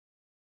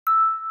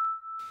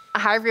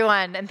Hi,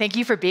 everyone, and thank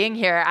you for being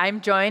here. I'm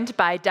joined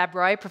by Deb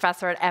Roy,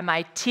 professor at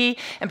MIT,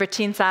 and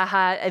Bratin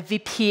Saha, a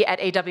VP at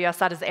AWS,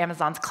 that is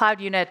Amazon's cloud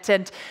unit.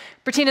 And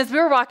Bratin, as we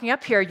were walking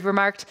up here, you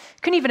remarked,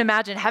 couldn't even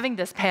imagine having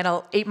this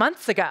panel 8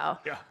 months ago,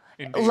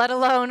 let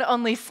alone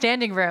only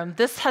standing room.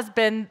 This has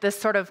been this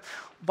sort of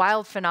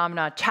wild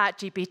phenomena,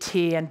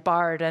 ChatGPT and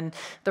Bard, and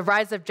the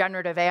rise of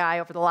generative AI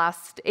over the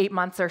last 8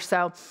 months or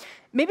so.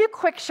 Maybe a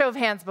quick show of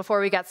hands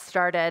before we get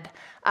started.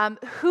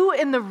 Who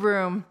in the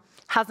room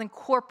has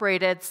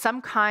incorporated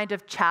some kind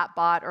of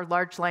chatbot or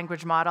large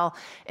language model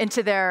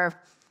into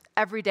their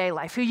everyday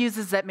life? Who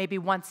uses it maybe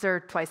once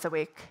or twice a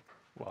week?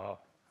 Wow.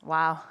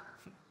 Wow.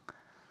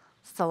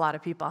 That's a lot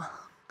of people.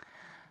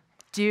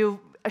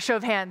 A show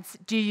of hands,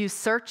 do you use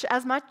search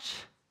as much?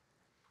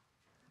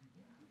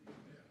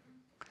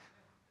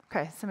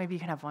 OK, so maybe you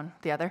can have one,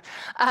 the other.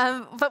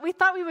 But we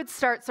thought we would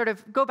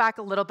go back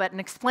a little bit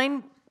and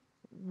explain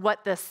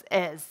what this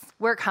is,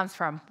 where it comes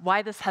from,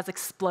 why this has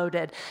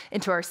exploded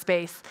into our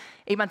space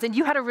 8 months. And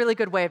you had a really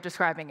good way of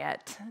describing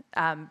it,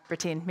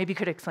 Bratin. Maybe you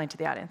could explain to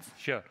the audience.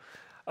 Sure.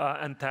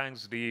 And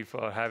thanks, Dee,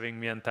 for having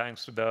me, and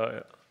thanks to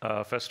the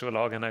festival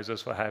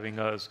organizers for having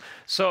us.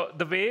 So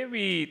the way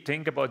we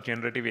think about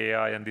generative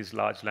AI and these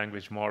large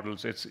language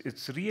models,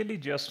 it's really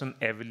just an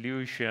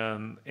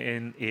evolution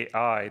in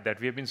AI that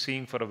we have been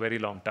seeing for a very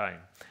long time.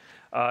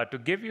 To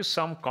give you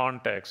some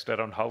context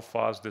around how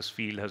fast this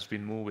field has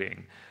been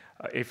moving,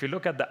 if you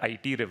look at the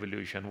IT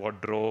revolution,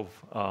 what drove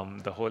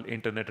the whole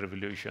internet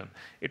revolution,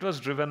 it was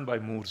driven by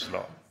Moore's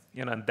law.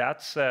 And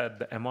that said,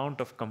 the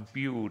amount of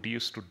compute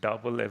used to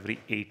double every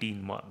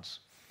 18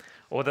 months.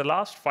 Over the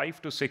last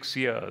 5 to 6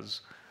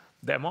 years,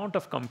 the amount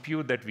of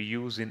compute that we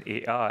use in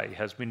AI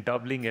has been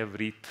doubling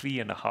every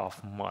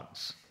 3.5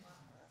 months.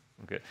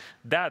 Okay?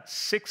 That's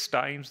 6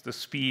 times the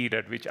speed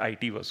at which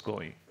IT was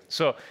going.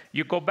 So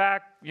you go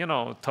back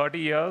 30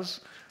 years,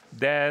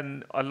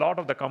 then a lot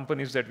of the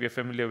companies that we are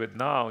familiar with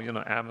now,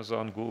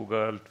 Amazon,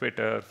 Google,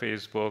 Twitter,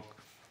 Facebook,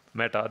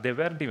 Meta, they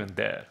weren't even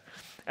there.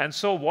 And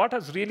so what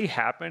has really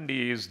happened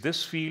is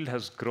this field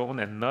has grown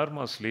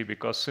enormously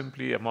because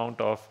simply the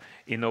amount of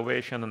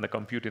innovation and the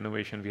compute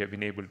innovation we have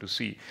been able to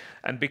see.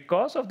 And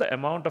because of the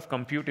amount of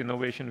compute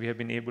innovation we have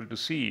been able to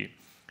see,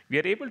 we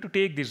are able to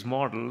take these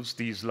models,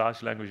 these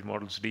large language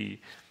models,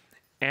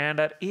 and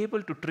are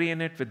able to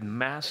train it with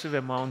massive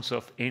amounts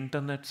of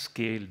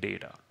internet-scale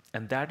data.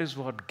 And that is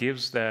what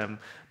gives them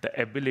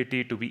the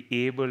ability to be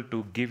able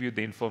to give you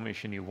the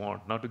information you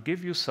want. Now, to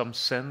give you some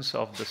sense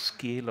of the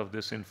scale of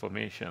this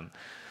information,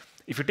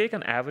 if you take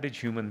an average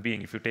human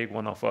being, if you take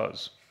one of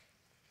us,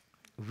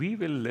 we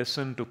will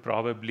listen to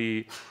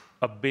probably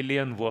 1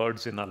 billion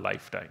words in a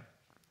lifetime.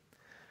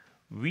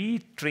 We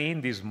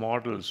train these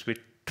models with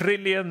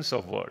trillions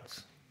of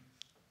words.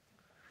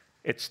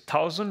 It's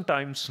 1,000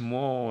 times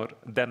more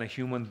than a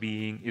human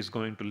being is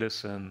going to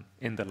listen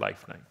in the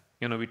lifetime.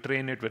 We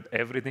train it with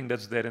everything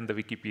that's there in the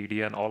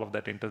Wikipedia and all of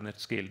that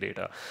internet scale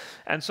data.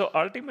 And so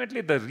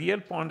ultimately, the real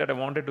point that I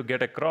wanted to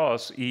get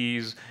across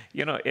is,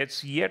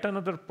 it's yet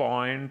another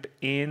point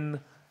in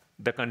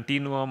the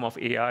continuum of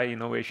AI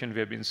innovation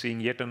we have been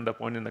seeing, yet another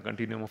point in the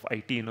continuum of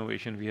IT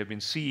innovation we have been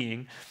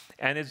seeing.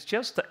 And it's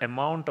just the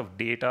amount of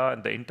data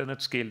and the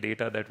internet scale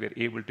data that we're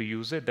able to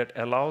use it that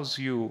allows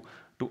you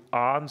to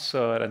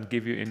answer and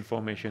give you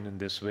information in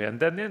this way. And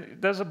then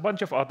there's a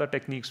bunch of other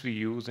techniques we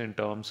use in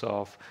terms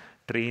of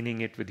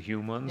training it with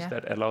humans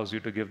that allows you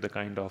to give the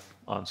kind of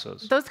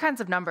answers. Those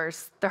kinds of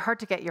numbers, they're hard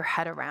to get your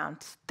head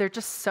around. They're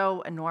just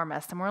so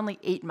enormous. And we're only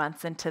 8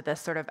 months into this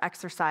sort of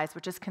exercise,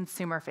 which is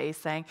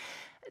consumer-facing.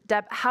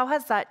 Deb, how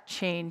has that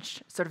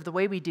changed sort of the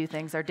way we do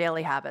things, our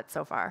daily habits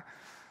so far?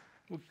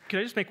 Well, can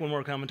I just make one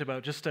more comment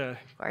about just to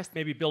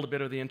maybe build a bit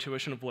of the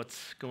intuition of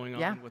what's going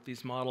on with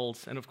these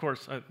models? And of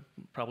course,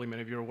 probably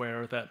many of you are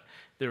aware that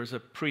there was a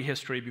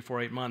prehistory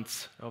before 8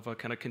 months of a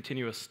kind of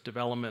continuous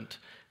development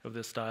of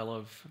this style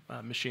of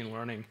machine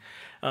learning.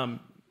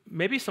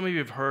 Maybe some of you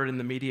have heard in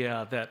the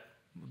media that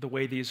the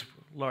way these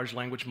large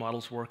language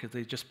models work is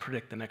they just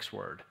predict the next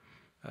word.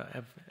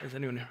 Has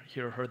anyone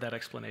here heard that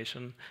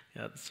explanation?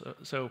 Yeah,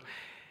 so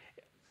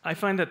I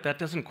find that that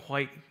doesn't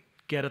quite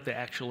get at the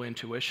actual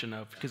intuition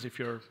of, because if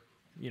you're,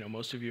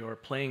 most of you are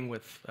playing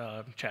with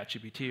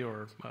ChatGPT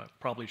or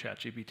probably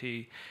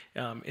ChatGPT,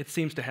 it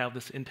seems to have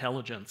this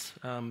intelligence.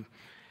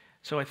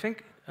 So I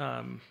think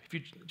if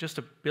you just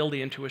to build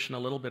the intuition a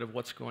little bit of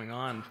what's going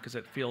on, because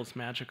it feels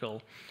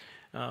magical.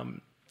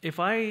 If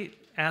I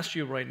asked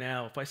you right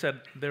now, if I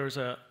said there's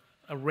a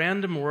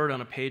random word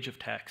on a page of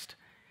text,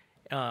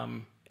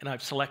 and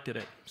I've selected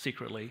it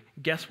secretly,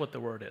 guess what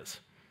the word is?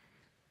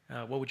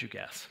 What would you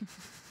guess?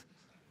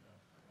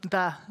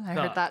 I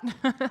heard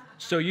that.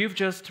 So you've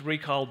just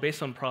recalled,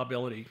 based on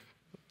probability,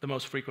 the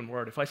most frequent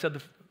word. If I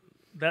said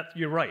that,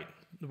 you're right.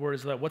 The word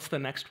is that. What's the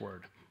next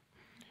word?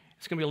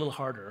 It's going to be a little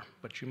harder,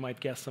 but you might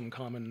guess some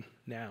common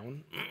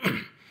noun.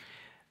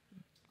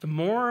 The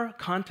more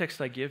context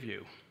I give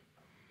you,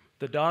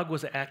 the dog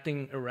was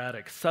acting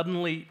erratic.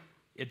 Suddenly,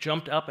 it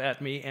jumped up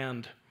at me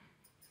and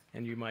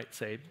you might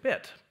say,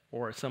 bit.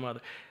 or some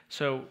other.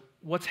 So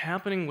what's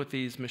happening with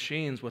these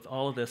machines, with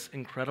all of this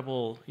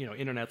incredible,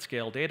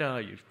 internet-scale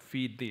data? You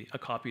feed a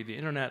copy of the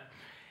internet,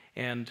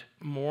 and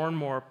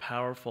more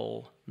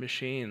powerful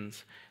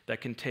machines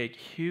that can take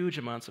huge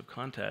amounts of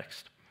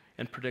context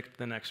and predict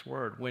the next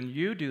word. When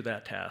you do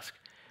that task,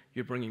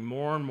 you're bringing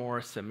more and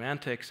more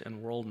semantics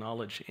and world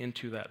knowledge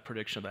into that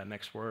prediction of that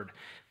next word.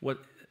 What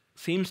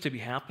seems to be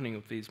happening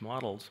with these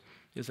models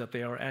is that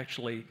they are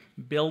actually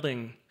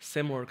building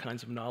similar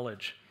kinds of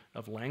knowledge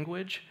of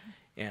language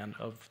and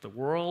of the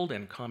world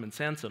and common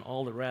sense and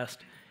all the rest,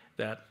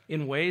 that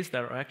in ways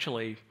that are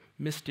actually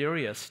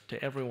mysterious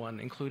to everyone,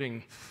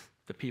 including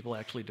the people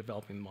actually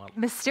developing the model.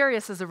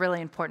 Mysterious is a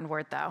really important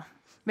word, though.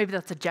 Maybe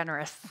that's a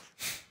generous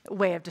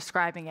way of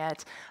describing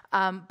it.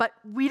 But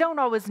we don't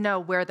always know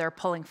where they're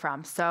pulling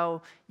from.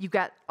 So you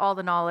get all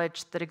the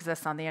knowledge that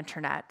exists on the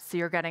internet. So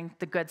you're getting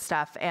the good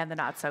stuff and the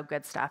not so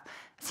good stuff.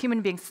 As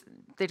human beings,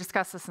 they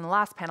discussed this in the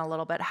last panel a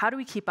little bit. How do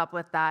we keep up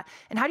with that?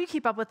 And how do you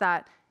keep up with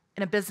that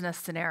in a business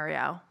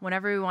scenario when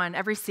every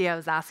CEO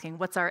is asking,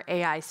 what's our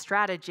AI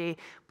strategy?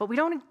 But we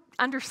don't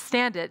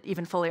understand it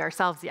even fully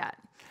ourselves yet.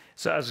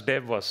 So as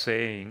Deb was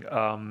saying,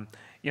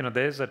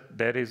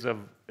 there is a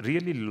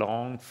really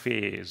long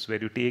phase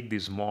where you take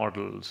these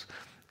models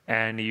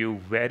and you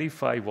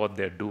verify what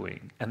they're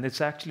doing. And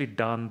it's actually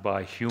done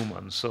by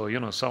humans. So,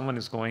 someone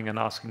is going and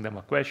asking them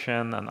a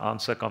question, an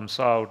answer comes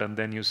out, and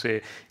then you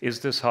say, is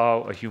this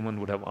how a human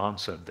would have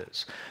answered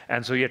this?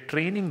 And so you're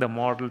training the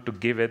model to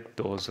give it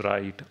those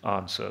right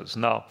answers.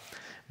 Now,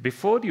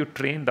 before you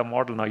train the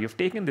model, now you've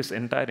taken this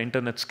entire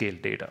internet scale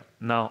data.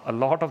 Now, a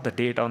lot of the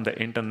data on the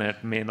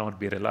internet may not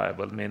be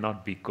reliable, may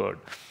not be good.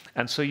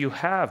 And so you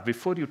have,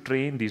 before you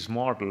train these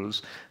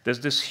models, there's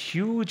this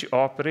huge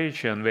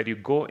operation where you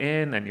go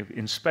in and you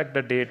inspect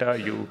the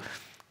data, you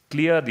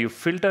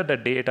filter the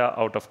data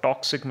out of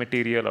toxic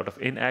material, out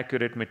of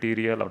inaccurate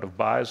material, out of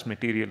biased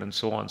material, and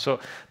so on. So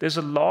there's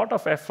a lot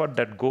of effort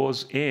that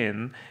goes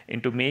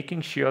into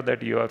making sure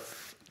that you are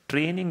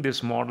training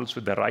these models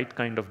with the right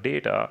kind of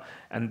data,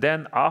 and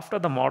then after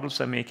the models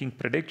are making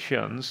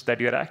predictions, that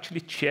you're actually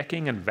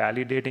checking and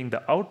validating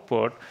the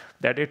output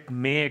that it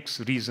makes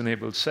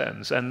reasonable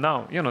sense. And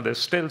now, there's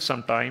still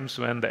some times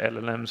when the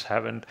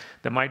LLMs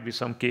there might be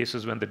some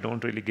cases when they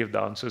don't really give the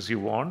answers you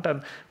want,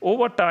 and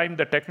over time,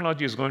 the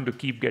technology is going to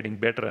keep getting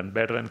better and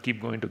better and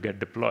keep going to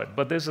get deployed.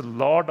 But there's a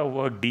lot of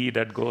work,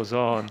 that goes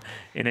on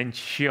in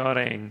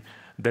ensuring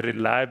the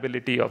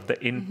reliability of the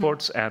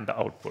inputs and the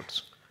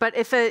outputs. But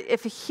if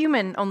a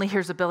human only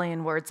hears 1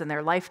 billion words in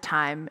their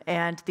lifetime,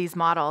 and these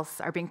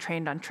models are being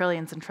trained on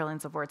trillions and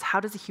trillions of words,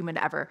 how does a human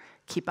ever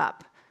keep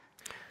up?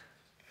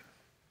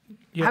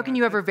 Yeah, how can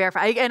you ever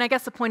verify? And I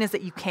guess the point is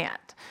that you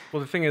can't. Well,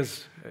 the thing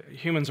is,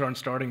 humans aren't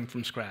starting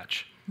from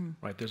scratch,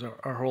 right? There's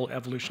our whole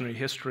evolutionary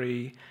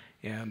history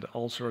and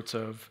all sorts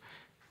of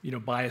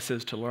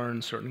biases to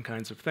learn certain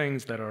kinds of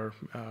things that are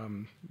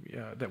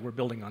that we're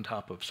building on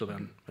top of.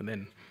 And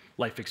then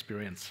life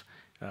experience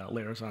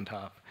layers on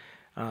top.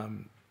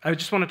 I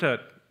just wanted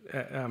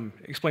to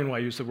explain why I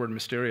use the word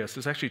mysterious.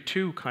 There's actually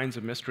 2 kinds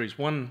of mysteries.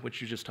 One,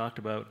 which you just talked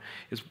about,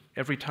 is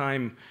every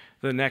time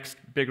the next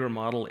bigger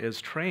model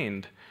is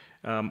trained,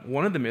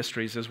 one of the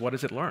mysteries is what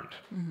has it learned,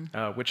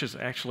 which is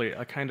actually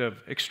a kind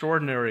of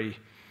extraordinary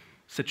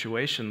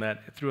situation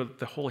that through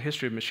the whole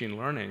history of machine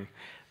learning,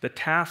 the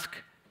task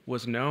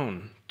was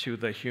known to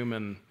the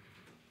human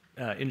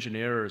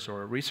engineers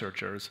or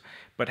researchers,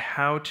 but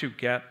how to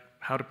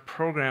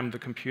program the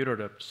computer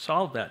to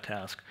solve that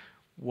task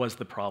was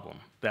the problem,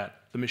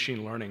 that the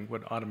machine learning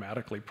would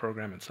automatically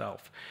program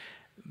itself.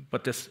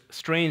 But this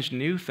strange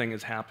new thing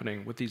is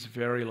happening with these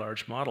very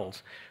large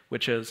models,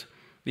 which is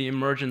the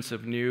emergence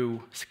of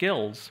new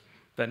skills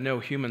that no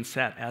human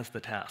set as the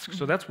task.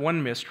 So that's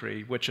one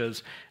mystery, which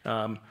is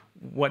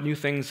what new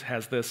things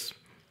has this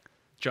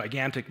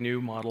gigantic new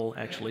model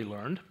actually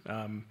learned?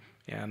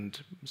 And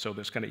so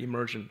there's kind of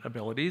emergent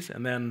abilities,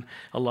 and then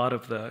a lot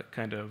of the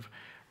kind of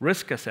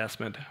risk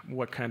assessment,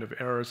 what kind of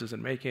errors is it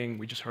making?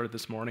 We just heard it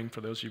this morning, for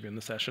those of you in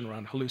the session,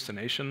 around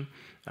hallucination.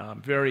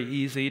 Very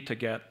easy to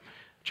get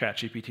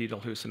ChatGPT to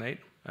hallucinate.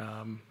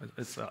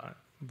 It's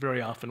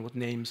very often with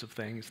names of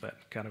things that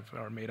kind of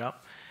are made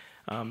up.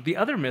 The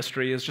other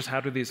mystery is just how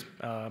do these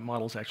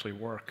models actually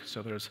work?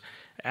 So there's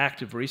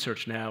active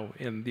research now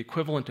in the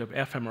equivalent of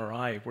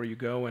fMRI, where you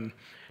go and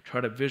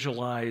try to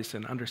visualize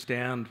and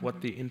understand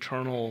what the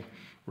internal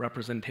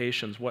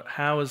representations,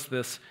 how is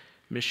this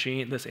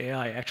machine, this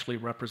AI actually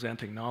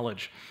representing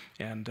knowledge,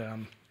 and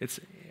it's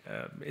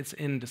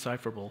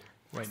indecipherable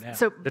right now.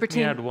 So, let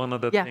me add one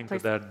other thing to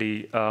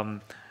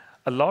that.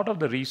 A lot of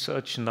the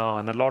research now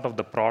and a lot of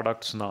the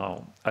products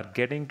now are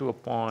getting to a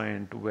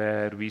point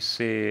where we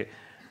say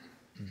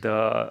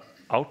the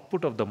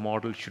output of the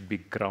model should be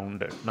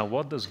grounded. Now,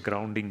 what does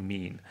grounding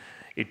mean?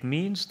 It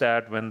means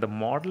that when the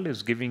model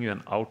is giving you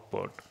an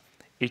output,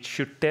 it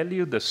should tell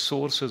you the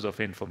sources of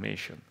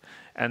information.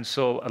 And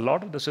so a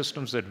lot of the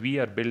systems that we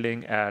are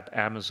building at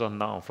Amazon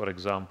now, for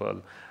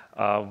example,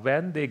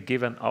 when they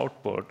give an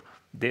output,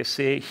 they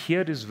say,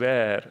 here is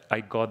where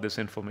I got this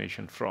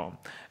information from.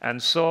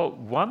 And so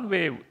one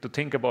way to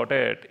think about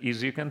it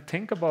is you can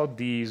think about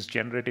these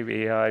generative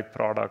AI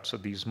products or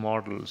these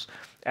models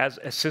as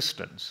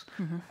assistants,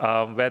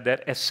 where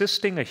they're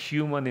assisting a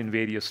human in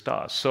various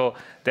tasks. So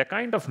they're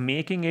kind of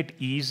making it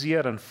easier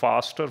and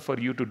faster for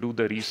you to do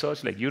the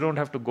research. Like, you don't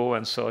have to go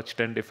and search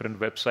 10 different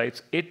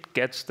websites. It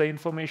gets the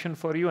information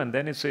for you, and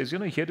then it says,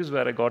 here is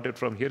where I got it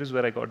from, here is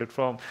where I got it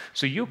from.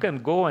 So you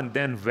can go and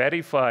then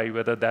verify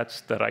whether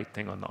that's the right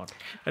thing or not.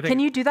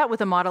 Can you do that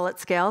with a model at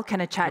scale? Can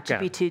a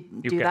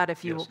ChatGPT do that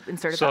if you inserted that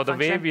function? So the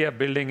way we are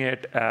building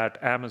it at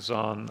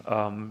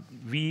Amazon,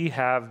 we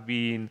have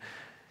been,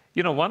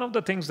 one of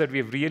the things that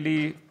we've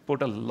really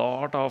put a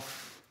lot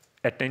of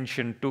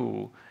attention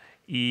to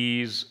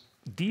is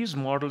these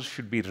models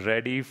should be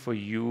ready for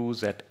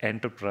use at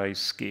enterprise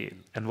scale.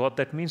 And what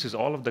that means is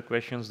all of the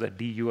questions that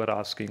Dee, you are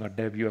asking, or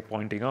Deb, you are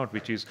pointing out,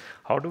 which is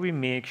how do we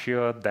make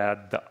sure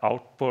that the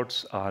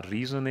outputs are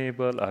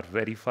reasonable, are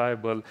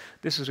verifiable?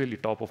 This is really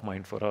top of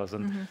mind for us.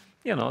 And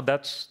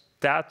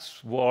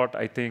that's what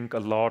I think a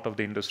lot of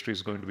the industry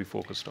is going to be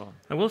focused on.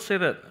 I will say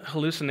that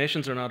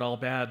hallucinations are not all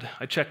bad.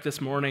 I checked this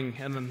morning,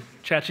 and then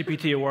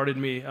ChatGPT awarded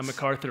me a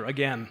MacArthur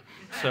again.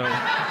 So.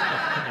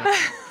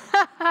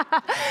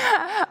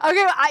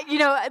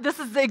 Okay, this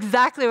is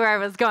exactly where I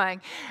was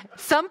going.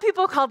 Some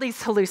people call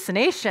these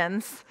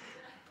hallucinations.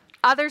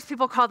 Others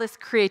people call this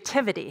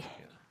creativity.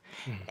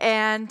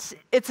 And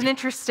it's an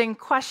interesting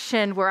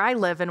question where I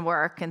live and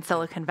work in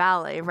Silicon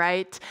Valley,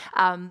 right?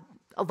 A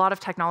lot of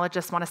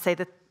technologists want to say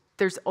that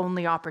there's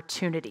only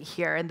opportunity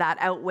here, and that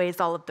outweighs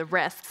all of the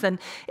risks. And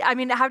I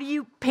mean, how do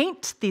you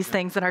paint these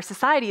things in our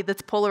society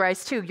that's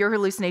polarized too? Your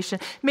hallucination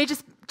may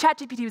just,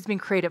 ChatGPT was being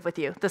creative with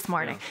you this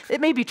morning. Yeah.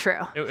 It may be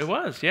true. It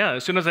was, yeah.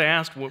 As soon as I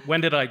asked,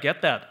 when did I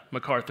get that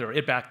MacArthur,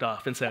 it backed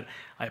off and said,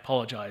 I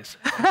apologize.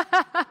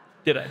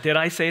 Did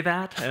I say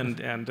that?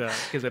 And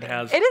because it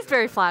has. It is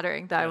very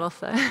flattering, though, I will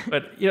say.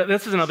 But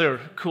this is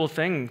another cool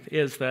thing,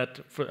 is that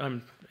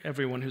for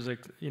everyone who's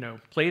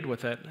played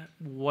with it,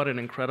 what an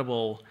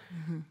incredible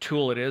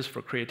tool it is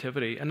for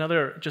creativity.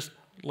 Another just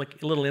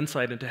like a little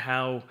insight into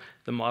how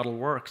the model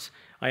works.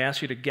 I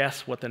asked you to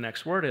guess what the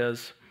next word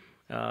is,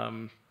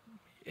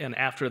 and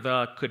after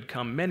the could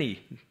come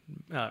many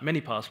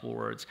possible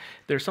words.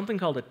 There's something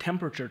called a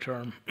temperature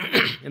term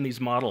in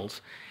these models.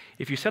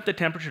 If you set the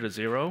temperature to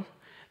 0,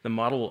 the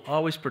model will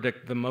always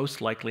predict the most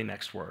likely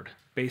next word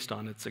based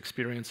on its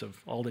experience of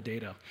all the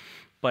data.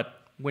 But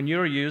when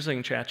you're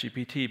using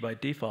ChatGPT by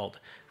default,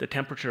 the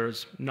temperature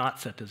is not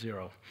set to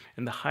 0.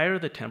 And the higher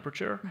the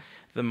temperature,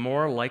 the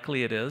more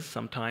likely it is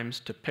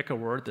sometimes to pick a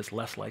word that's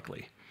less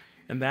likely.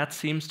 And that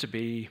seems to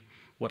be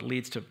what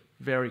leads to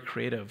very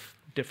creative,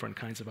 different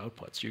kinds of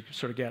outputs. You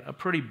sort of get a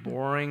pretty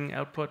boring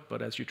output,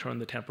 but as you turn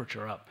the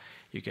temperature up,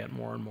 you get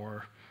more and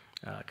more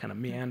kind of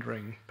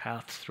meandering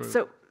paths through.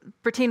 So,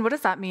 Bratin, what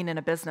does that mean in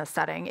a business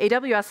setting?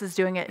 AWS is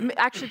doing it.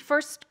 Actually,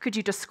 first, could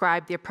you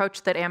describe the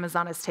approach that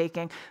Amazon is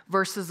taking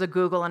versus a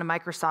Google and a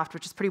Microsoft,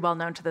 which is pretty well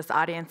known to this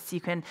audience? You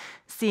can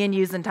see and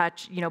use and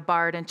touch,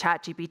 Bard and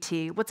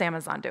ChatGPT. What's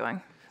Amazon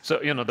doing? So,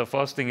 the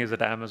first thing is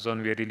at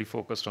Amazon, we are really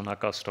focused on our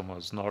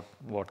customers, not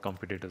what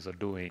competitors are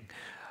doing.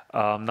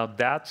 Now,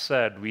 that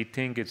said, we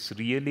think it's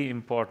really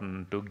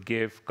important to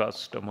give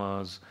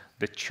customers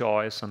the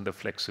choice and the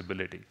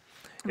flexibility.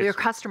 Your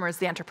customers,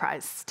 the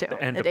enterprise, too,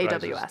 at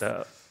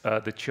AWS.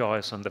 The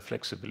choice and the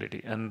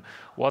flexibility. And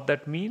what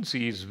that means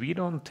is we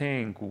don't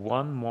think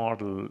one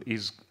model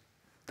is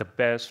the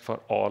best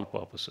for all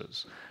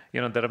purposes.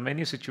 There are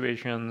many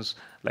situations,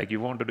 like you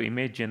want to do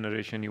image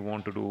generation, you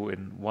want to do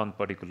in one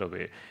particular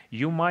way.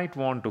 You might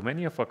want to,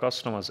 many of our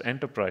customers,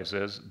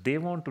 enterprises, they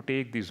want to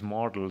take these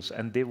models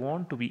and they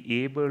want to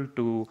be able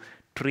to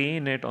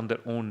train it on their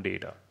own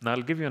data. Now,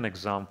 I'll give you an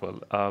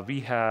example. We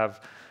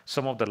have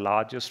some of the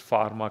largest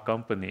pharma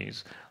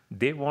companies.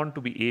 They want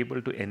to be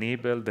able to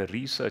enable the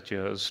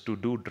researchers to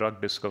do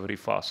drug discovery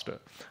faster.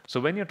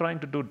 So when you're trying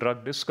to do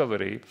drug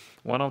discovery,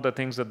 one of the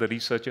things that the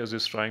researchers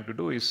is trying to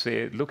do is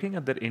say, looking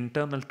at their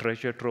internal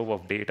treasure trove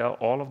of data,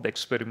 all of the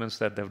experiments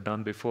that they've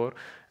done before,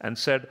 and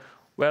said,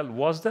 well,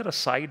 was there a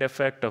side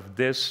effect of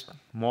this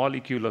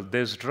molecule of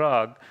this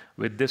drug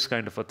with this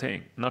kind of a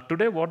thing? Now,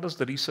 today, what does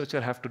the researcher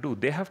have to do?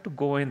 They have to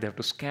go in, they have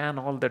to scan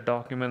all the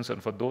documents,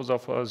 and for those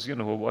of us, who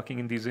are working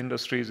in these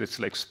industries, it's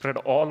like spread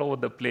all over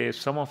the place.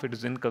 Some of it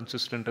is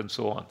inconsistent and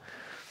so on.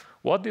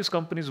 What these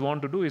companies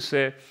want to do is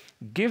say,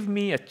 give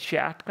me a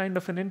chat kind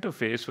of an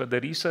interface where the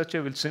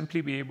researcher will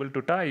simply be able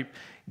to type,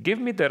 give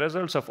me the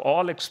results of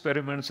all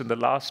experiments in the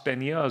last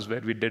 10 years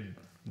where we did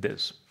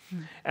this.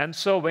 And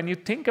so when you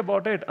think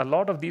about it, a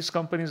lot of these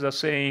companies are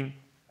saying,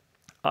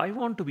 I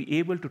want to be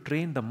able to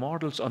train the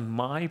models on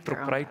my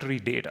proprietary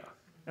data.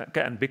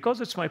 Okay, and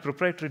because it's my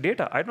proprietary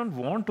data, I don't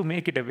want to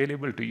make it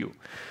available to you.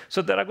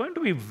 So there are going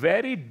to be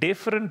very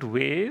different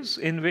ways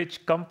in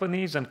which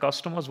companies and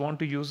customers want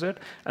to use it.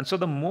 And so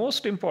the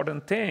most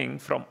important thing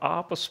from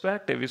our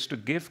perspective is to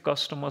give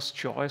customers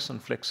choice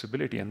and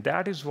flexibility. And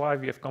that is why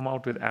we have come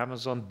out with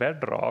Amazon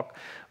Bedrock,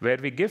 where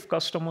we give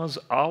customers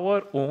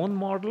our own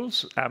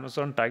models,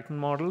 Amazon Titan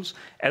models,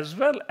 as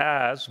well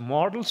as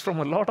models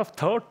from a lot of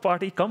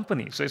third-party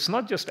companies. So it's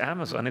not just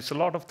Amazon, it's a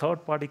lot of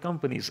third-party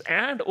companies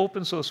and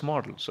open source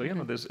models. So,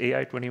 there's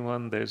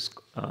AI21, there's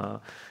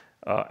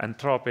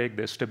Anthropic,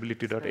 there's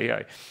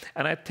Stability.ai.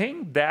 And I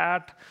think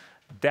that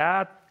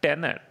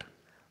tenet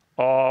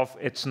of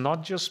it's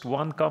not just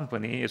one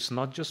company, it's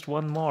not just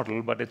one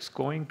model, but it's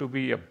going to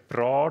be a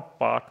broad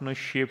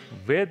partnership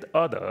with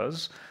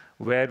others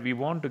where we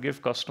want to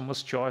give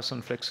customers choice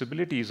and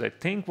flexibilities. I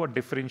think what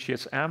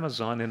differentiates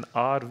Amazon, in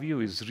our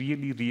view, is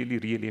really, really,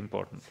 really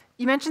important.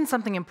 You mentioned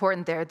something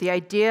important there, the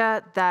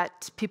idea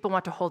that people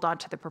want to hold on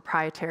to the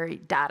proprietary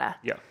data.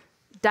 Yeah.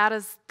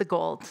 Data's the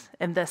gold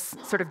in this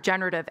sort of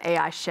generative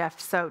AI shift.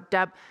 So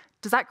Deb,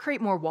 does that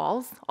create more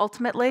walls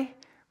ultimately?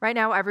 Right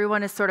now,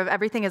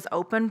 everything is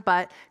open,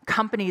 but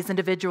companies,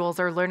 individuals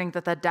are learning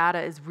that the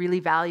data is really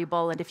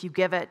valuable. And if you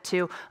give it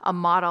to a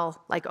model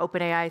like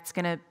OpenAI, it's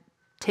going to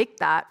take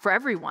that for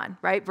everyone,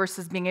 right?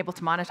 Versus being able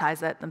to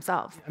monetize it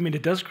themselves. I mean,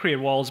 it does create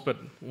walls, but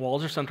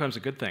walls are sometimes a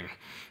good thing,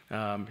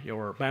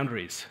 or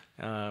boundaries,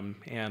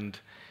 and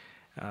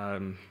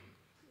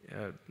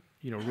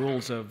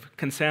rules of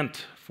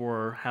consent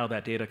for how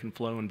that data can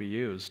flow and be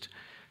used.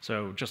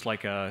 So just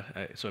like,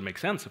 so it makes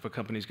sense if a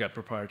company's got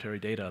proprietary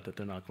data that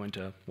they're not going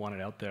to want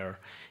it out there.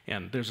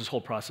 And there's this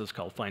whole process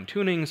called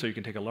fine-tuning, so you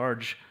can take a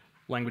large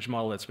language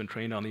model that's been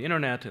trained on the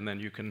internet, and then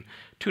you can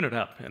tune it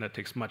up, and it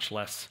takes much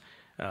less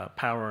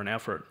power and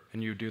effort,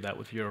 and you do that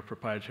with your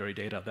proprietary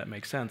data. That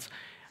makes sense.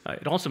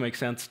 It also makes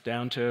sense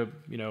down to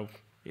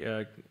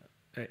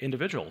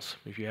individuals,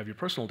 if you have your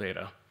personal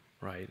data,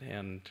 right?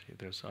 And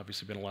there's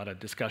obviously been a lot of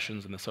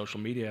discussions in the social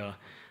media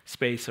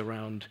space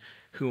around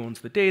who owns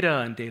the data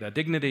and data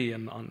dignity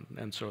and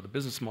sort of the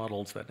business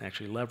models that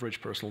actually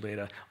leverage personal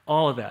data.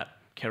 All of that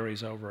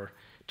carries over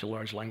to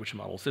large language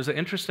models. There's an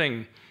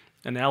interesting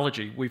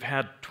analogy. We've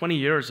had 20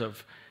 years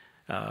of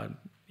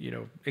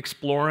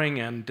exploring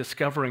and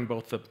discovering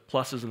both the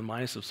pluses and the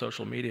minuses of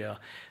social media.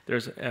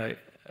 There's a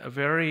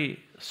very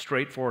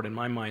straightforward, in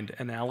my mind,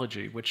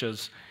 analogy, which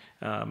is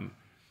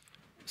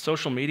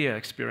social media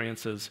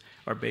experiences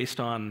are based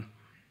on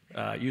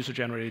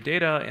user-generated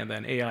data, and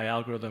then AI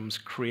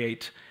algorithms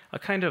create a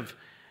kind of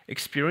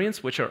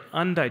experience which are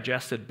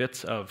undigested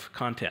bits of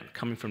content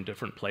coming from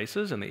different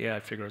places, and the AI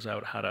figures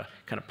out how to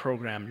kind of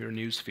program your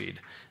news feed.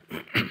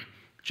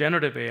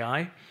 Generative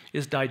AI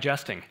is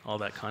digesting all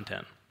that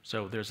content.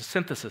 So there's a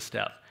synthesis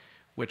step,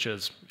 which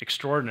is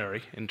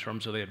extraordinary in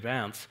terms of the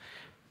advance.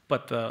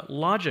 But the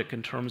logic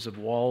in terms of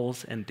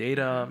walls and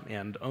data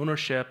and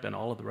ownership and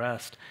all of the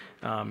rest,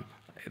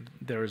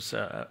 there's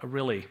a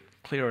really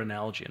clear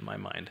analogy in my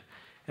mind.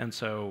 And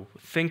so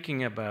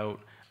thinking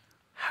about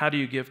how do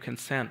you give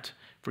consent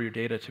for your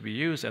data to be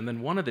used, and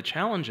then one of the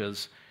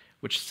challenges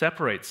which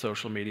separates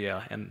social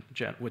media and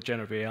with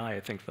generative AI, I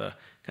think the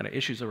kind of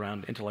issues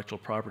around intellectual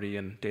property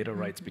and data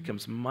rights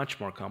becomes much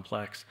more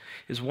complex,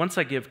 is once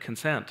I give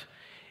consent,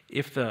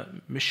 if the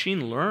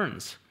machine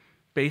learns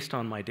based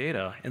on my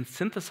data and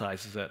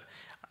synthesizes it,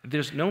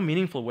 there's no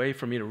meaningful way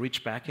for me to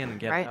reach back in and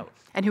get it out.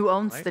 And who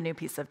owns the new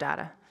piece of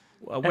data?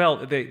 Well,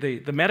 the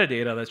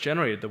metadata that's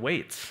generated, the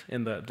weights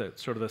in the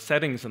sort of the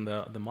settings in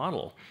the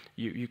model,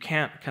 you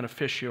can't kind of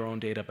fish your own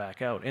data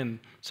back out. And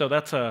so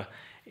that's a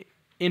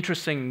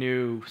interesting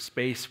new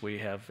space we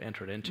have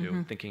entered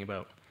into, thinking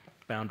about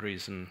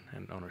boundaries and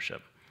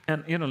ownership.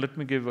 And let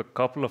me give a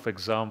couple of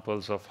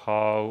examples of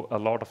how a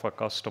lot of our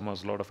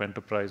customers, a lot of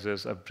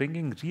enterprises are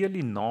bringing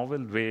really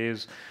novel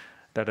ways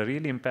that are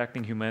really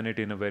impacting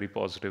humanity in a very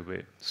positive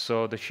way.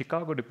 So the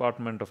Chicago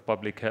Department of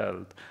Public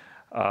Health,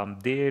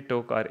 they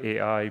took our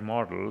AI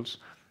models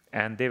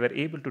and they were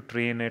able to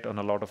train it on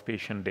a lot of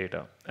patient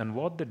data. And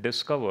what they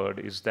discovered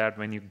is that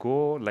when you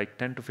go like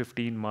 10 to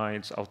 15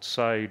 miles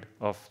outside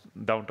of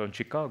downtown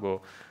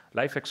Chicago,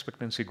 life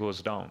expectancy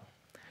goes down.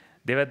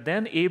 They were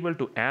then able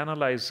to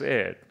analyze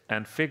it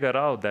and figure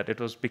out that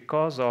it was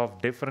because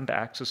of different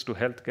access to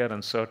healthcare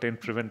and certain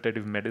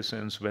preventative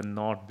medicines were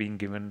not being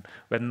given,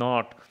 were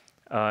not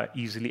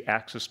easily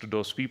access to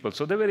those people.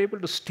 So they were able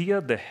to steer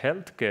the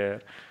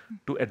healthcare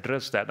to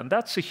address that. And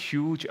that's a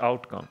huge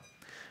outcome.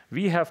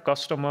 We have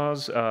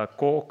customers,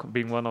 Coke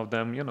being one of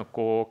them,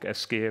 Coke,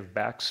 SKF,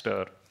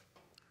 Baxter.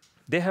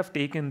 They have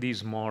taken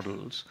these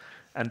models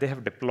and they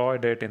have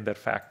deployed it in their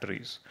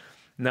factories.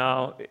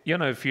 Now,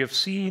 if you have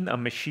seen a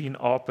machine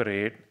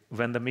operate,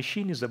 when the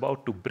machine is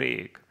about to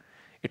break,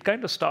 it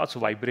kind of starts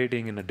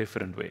vibrating in a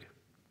different way.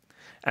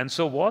 And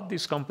so what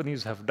these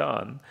companies have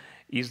done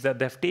is that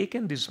they've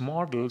taken these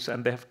models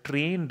and they have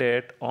trained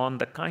it on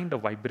the kind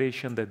of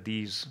vibration that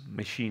these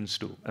machines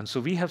do. And so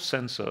we have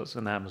sensors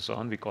in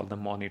Amazon, we call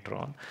them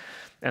Monitron.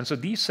 And so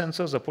these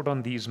sensors are put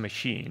on these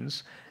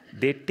machines,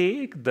 they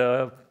take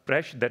the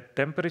pressure, the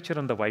temperature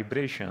and the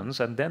vibrations,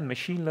 and then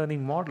machine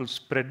learning models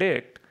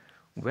predict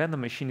when the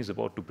machine is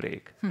about to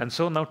break. And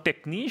so now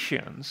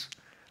technicians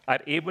are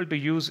able to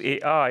use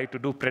AI to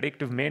do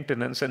predictive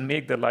maintenance and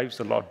make their lives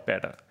a lot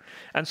better.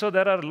 And so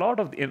there are a lot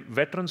of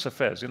Veterans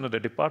Affairs. The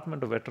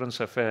Department of Veterans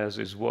Affairs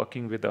is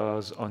working with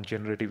us on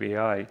generative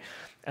AI,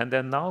 and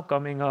they're now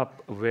coming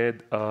up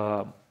with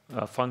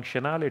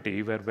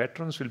functionality where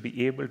veterans will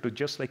be able to,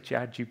 just like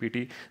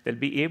ChatGPT, they'll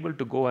be able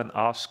to go and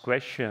ask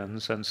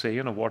questions and say,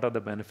 what are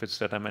the benefits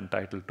that I'm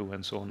entitled to,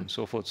 and so on and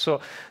so forth.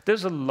 So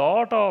there's a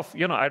lot of,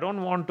 I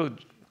don't want to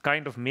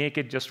kind of make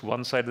it just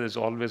one side that is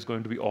always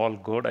going to be all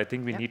good. I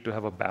think we need to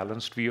have a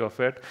balanced view of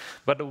it.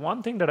 But the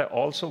one thing that I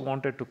also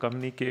wanted to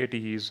communicate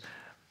is,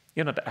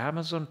 at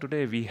Amazon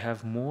today, we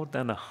have more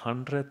than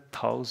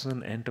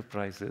 100,000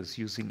 enterprises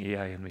using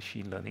AI and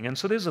machine learning. And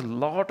so there's a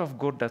lot of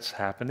good that's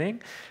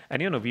happening.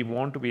 And, we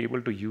want to be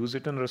able to use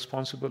it in a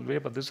responsible way,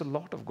 but there's a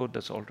lot of good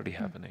that's already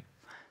happening.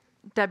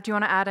 Deb, do you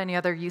want to add any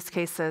other use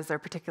cases or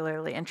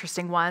particularly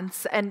interesting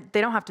ones? And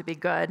they don't have to be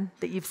good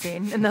that you've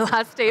seen in the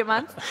last 8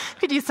 months.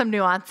 Could use some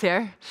nuance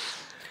here.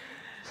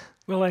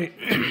 Well, I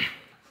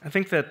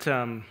think that,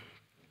 I'm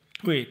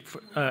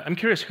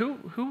curious,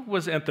 who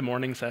was at the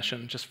morning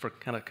session, just for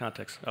kind of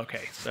context?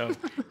 Okay, so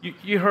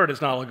you heard it's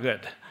not all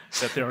good,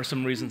 that there are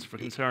some reasons for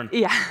concern.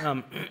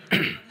 Yeah.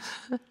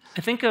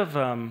 I think of,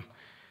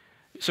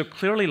 so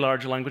clearly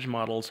large language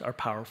models are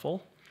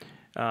powerful.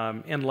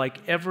 And like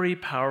every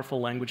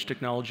powerful language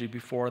technology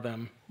before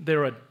them,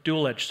 they're a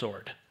dual-edged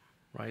sword,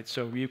 right?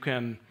 So you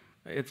can,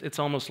 it's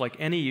almost like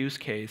any use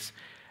case,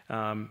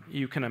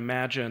 you can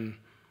imagine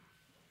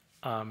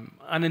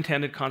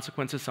unintended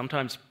consequences,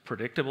 sometimes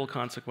predictable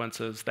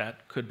consequences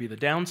that could be the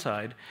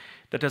downside.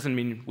 That doesn't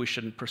mean we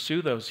shouldn't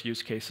pursue those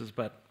use cases,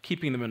 but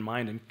keeping them in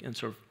mind and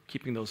sort of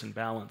keeping those in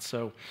balance.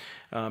 So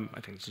I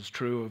think this is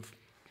true of,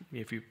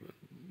 if you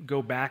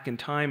go back in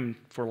time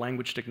for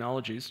language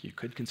technologies, you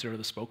could consider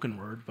the spoken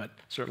word, but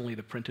certainly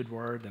the printed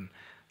word and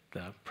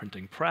the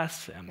printing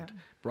press and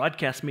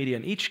broadcast media.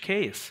 In each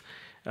case,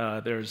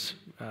 there's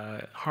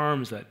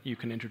harms that you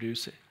can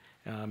introduce,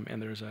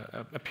 and there's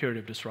a period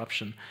of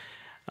disruption.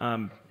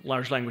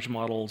 Large language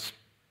models,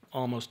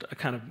 almost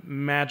kind of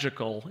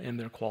magical in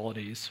their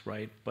qualities,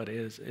 right? But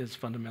is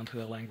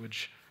fundamentally a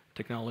language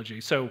technology.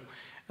 So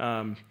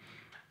I'll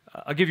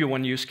give you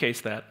one use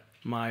case that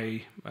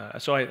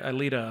so I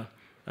lead a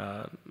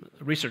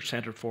research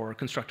center for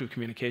constructive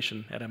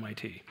communication at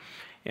MIT.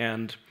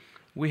 And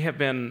we have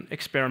been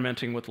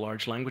experimenting with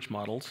large language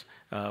models,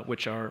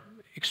 which are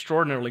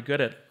extraordinarily good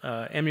at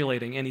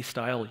emulating any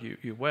style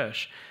you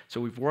wish.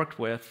 So we've worked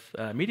with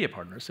media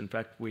partners. In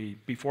fact,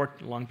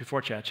 long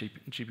before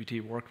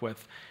ChatGPT, worked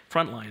with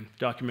Frontline,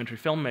 documentary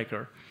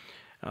filmmaker,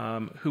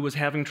 who was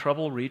having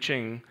trouble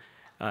reaching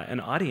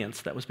an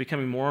audience that was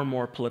becoming more and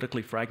more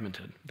politically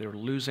fragmented. They were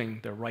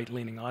losing their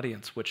right-leaning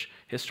audience, which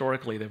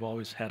historically they've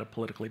always had a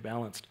politically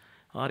balanced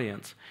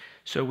audience.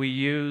 So we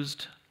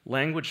used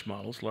language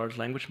models, large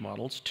language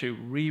models, to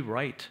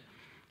rewrite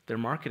their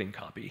marketing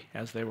copy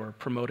as they were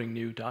promoting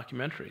new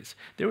documentaries.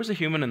 There was a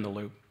human in the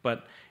loop,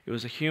 but it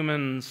was a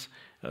human's,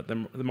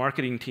 the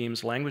marketing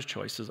team's language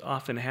choices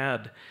often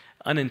had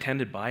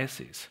unintended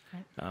biases.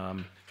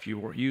 Right. If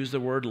you use the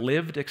word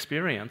lived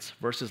experience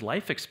versus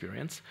life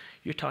experience,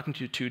 you're talking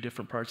to two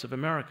different parts of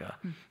America.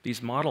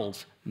 These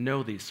models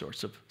know these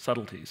sorts of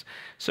subtleties.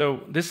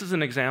 So this is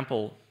an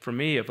example, for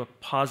me, of a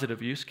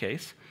positive use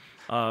case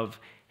of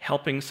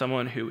helping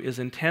someone who is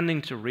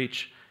intending to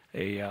reach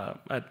a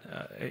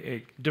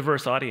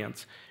diverse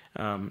audience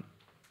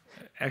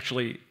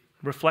actually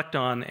reflect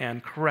on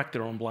and correct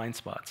their own blind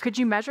spots. Could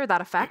you measure that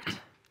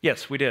effect?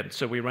 Yes, we did.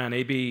 So we ran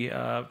A/B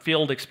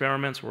field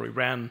experiments where we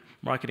ran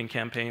marketing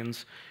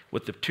campaigns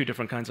with the two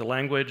different kinds of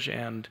language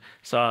and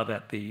saw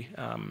that the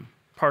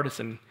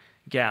partisan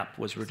gap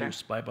was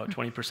reduced by about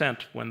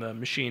 20% when the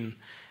machine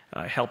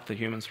helped the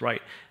humans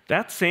write.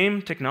 That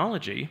same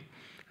technology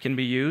can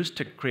be used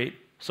to create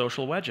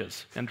social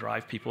wedges and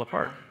drive people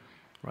apart.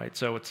 Right,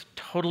 so it's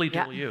totally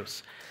dual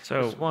use.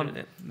 So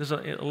there's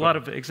a lot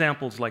of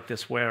examples like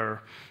this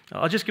where,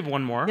 I'll just give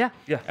one more.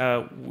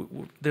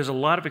 There's a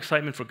lot of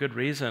excitement for good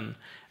reason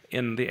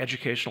in the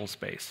educational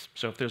space.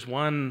 So if there's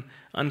one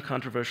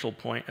uncontroversial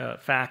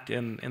fact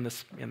in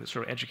the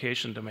sort of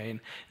education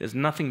domain, is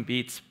nothing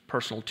beats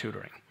personal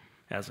tutoring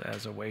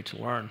as a way to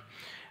learn.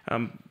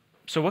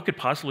 So what could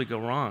possibly go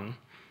wrong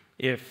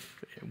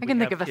if I can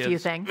think of a few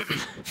things.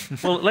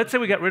 Well, let's say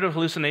we got rid of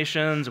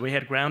hallucinations, we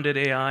had grounded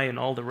AI and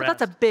all the rest. But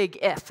that's a big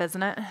if,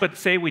 isn't it? But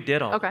say we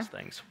did all those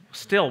things.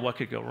 Still, what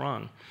could go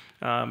wrong?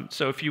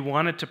 So if you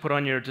wanted to put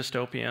on your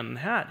dystopian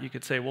hat, you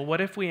could say, well,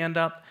 what if we end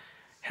up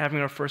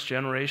having our first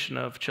generation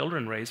of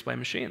children raised by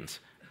machines?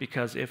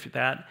 Because if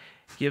that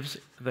gives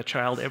the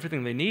child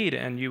everything they need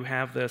and you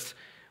have this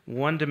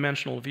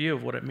one-dimensional view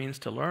of what it means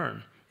to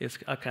learn, it's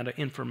a kind of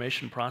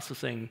information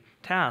processing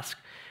task,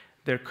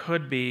 there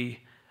could be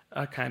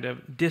a kind of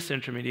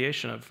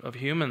disintermediation of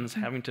humans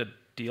having to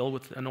deal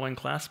with annoying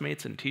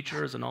classmates and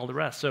teachers and all the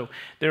rest. So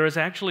there is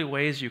actually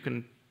ways you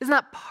can Isn't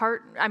that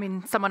part, I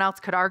mean, someone else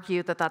could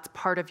argue that that's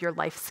part of your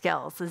life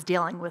skills, is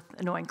dealing with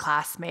annoying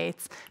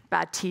classmates,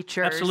 bad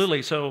teachers.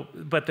 Absolutely. So,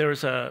 but there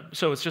is a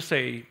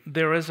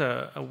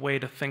way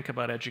to think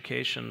about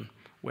education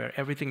where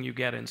everything you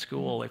get in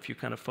school, if you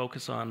kind of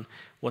focus on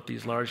what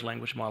these large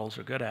language models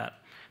are good at,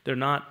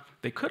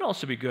 they could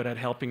also be good at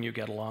helping you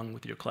get along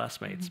with your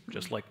classmates,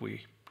 just like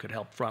we could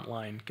help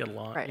Frontline get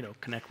along,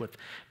 connect with.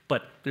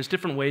 But there's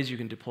different ways you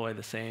can deploy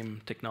the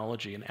same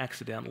technology and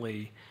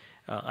accidentally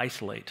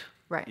isolate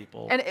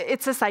people. And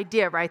it's this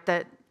idea, right,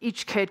 that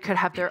each kid could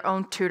have their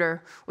own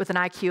tutor with an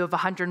IQ of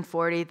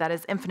 140 that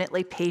is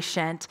infinitely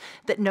patient,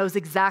 that knows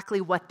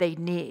exactly what they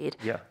need,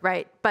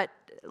 right? But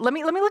let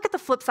me look at the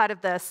flip side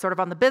of this, sort of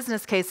on the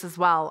business case as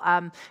well.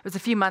 It was a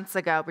few months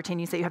ago, Bratin,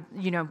 you said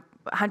you have,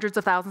 hundreds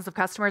of thousands of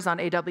customers on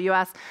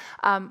AWS.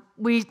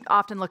 We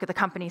often look at the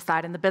company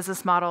side, and the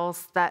business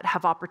models that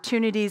have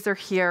opportunities are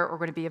here or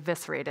going to be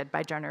eviscerated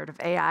by generative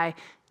AI.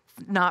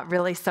 Not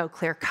really so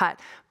clear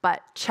cut,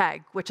 but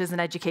Chegg, which is an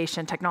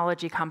education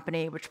technology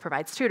company which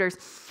provides tutors,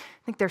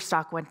 I think their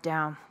stock went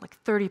down like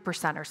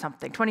 30% or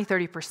something,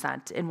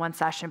 20-30% in one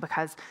session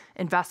because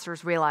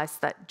investors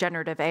realized that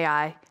generative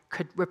AI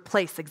could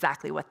replace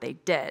exactly what they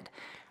did.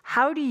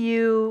 How do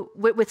you,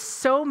 with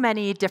so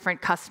many different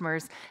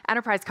customers,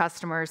 enterprise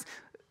customers,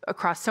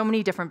 across so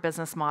many different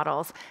business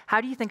models,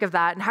 how do you think of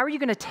that, and how are you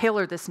going to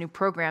tailor this new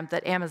program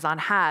that Amazon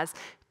has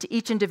to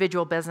each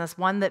individual business,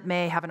 one that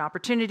may have an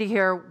opportunity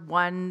here,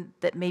 one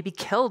that may be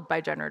killed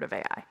by generative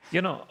AI?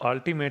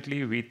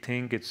 Ultimately, we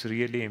think it's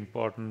really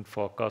important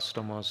for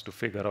customers to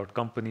figure out,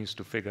 companies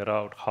to figure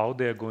out how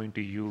they're going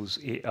to use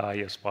AI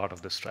as part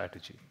of the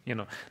strategy.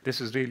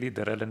 This is really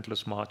the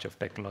relentless march of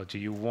technology.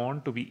 You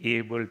want to be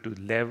able to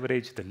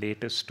leverage the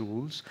latest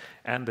tools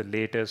and the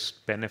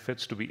latest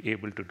benefits to be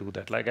able to do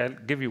that. Like, I'll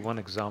give you one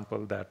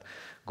example that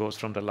goes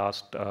from the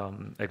last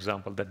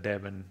example that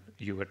Deb and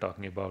you were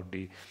talking about,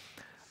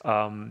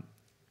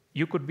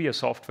 you could be a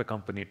software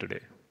company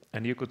today,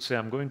 and you could say,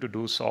 I'm going to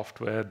do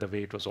software the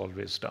way it was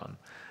always done.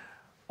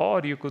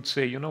 Or you could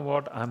say, you know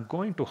what, I'm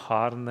going to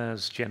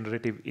harness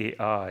generative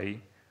AI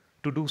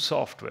to do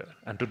software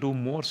and to do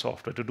more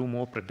software, to do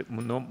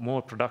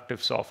more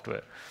productive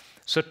software.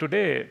 So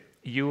today,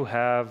 you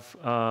have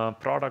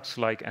products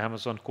like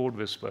Amazon Code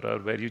Whisperer,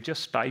 where you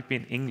just type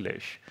in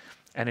English,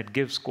 and it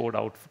gives code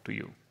out to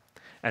you.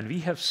 And we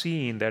have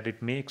seen that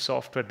it makes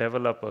software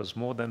developers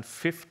more than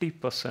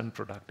 50%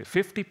 productive,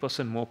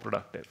 50% more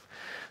productive.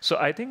 So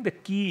I think the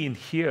key in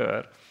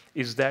here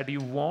is that you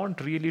want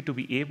really to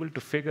be able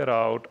to figure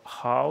out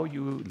how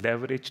you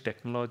leverage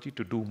technology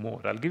to do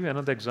more. I'll give you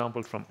another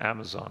example from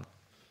Amazon.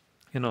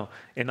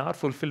 In our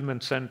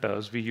fulfillment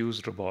centers, we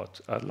use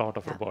robots, a lot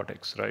of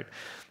robotics, right?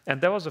 And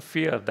there was a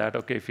fear that,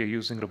 okay, if you're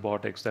using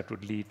robotics, that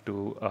would lead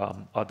to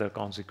other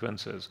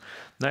consequences.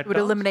 It would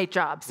eliminate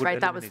jobs, right?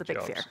 That was the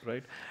big fear.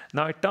 Right?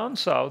 Now, it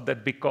turns out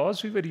that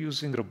because we were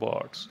using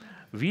robots,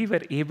 we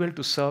were able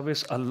to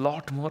service a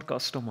lot more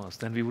customers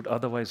than we would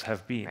otherwise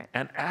have been. Right.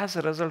 And as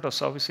a result of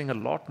servicing a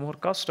lot more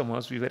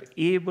customers, we were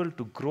able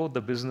to grow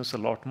the business a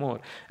lot more.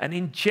 And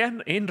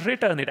in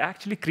return, it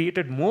actually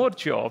created more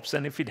jobs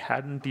than if it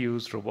hadn't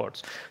used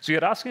robots. So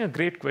you're asking a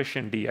great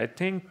question, Dee. I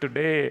think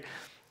today,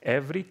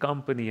 every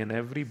company and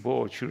every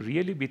board should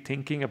really be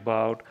thinking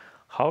about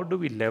how do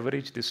we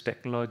leverage this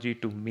technology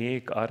to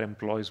make our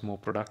employees more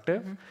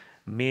productive,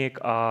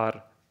 make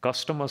our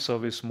customer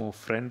service more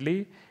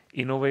friendly,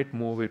 innovate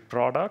more with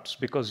products,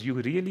 because you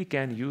really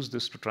can use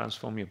this to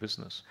transform your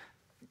business.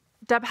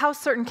 Deb, how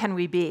certain can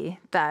we be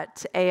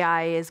that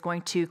AI is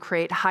going to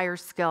create higher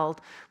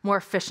skilled, more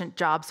efficient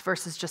jobs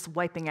versus just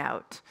wiping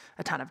out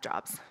a ton of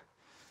jobs?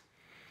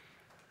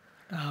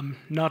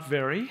 Not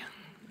very.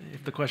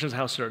 If the question is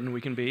how certain we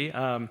can be.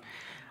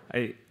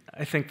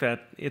 I think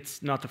that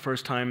it's not the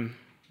first time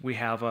we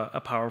have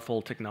a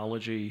powerful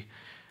technology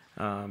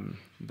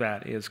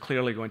that is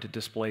clearly going to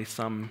displace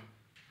some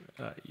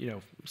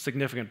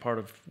significant part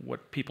of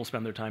what people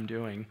spend their time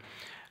doing.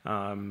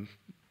 The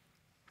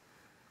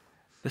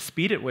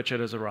speed at which it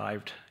has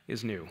arrived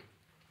is new,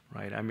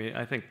 right? I mean,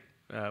 I think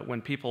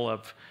when people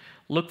have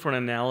looked for an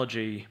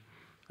analogy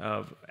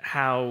of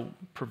how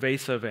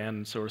pervasive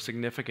and sort of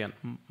significant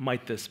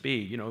might this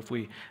be,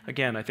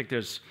 I think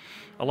there's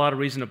a lot of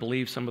reason to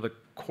believe some of the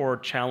core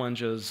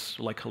challenges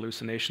like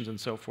hallucinations and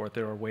so forth,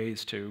 there are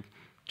ways to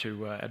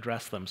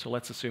address them. So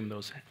let's assume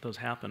those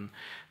happen.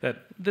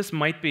 That this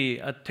might be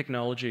a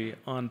technology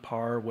on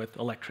par with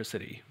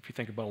electricity. If you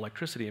think about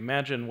electricity,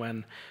 imagine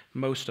when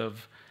most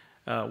of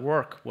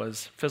work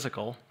was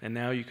physical, and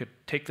now you could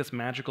take this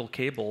magical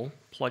cable,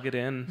 plug it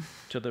in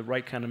to the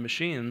right kind of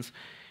machines,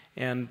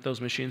 and those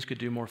machines could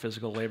do more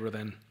physical labor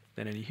than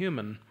any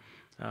human,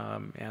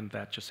 and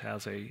that just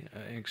has an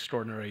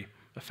extraordinary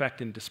effect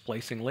in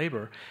displacing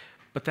labor.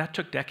 But that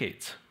took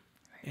decades,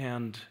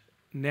 and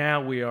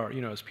now we are,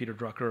 as Peter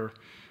Drucker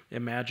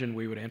imagined,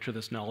 we would enter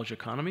this knowledge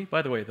economy.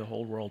 By the way, the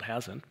whole world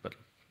hasn't, but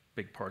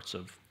big parts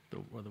of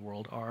the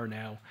world are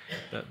now.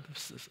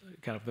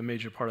 Kind of the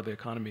major part of the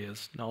economy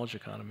is knowledge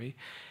economy.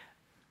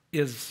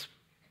 Is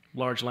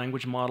large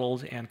language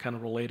models and kind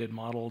of related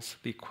models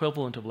the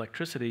equivalent of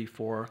electricity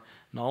for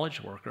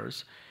knowledge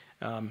workers?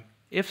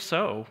 If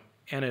so,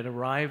 and it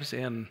arrives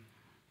in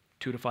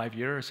 2 to 5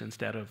 years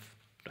instead of,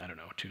 I don't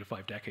know, 2 to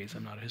 5 decades.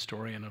 I'm not a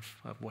historian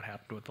of what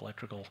happened with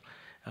electrical,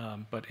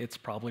 but it's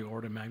probably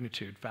order of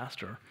magnitude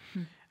faster.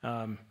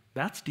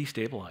 That's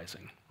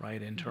destabilizing,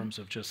 right, in terms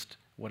of just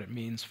what it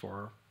means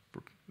for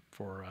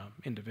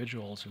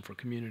individuals and for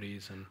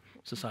communities and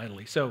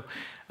societally. So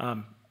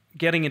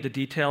getting into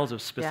details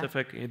of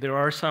specific, there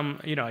are some,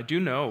 I do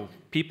know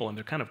people, and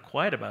they're kind of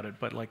quiet about it,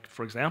 but like,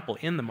 for example,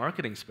 in the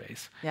marketing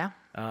space,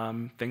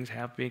 things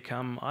have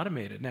become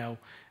automated. Now,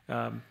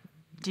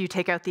 do you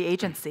take out the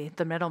agency,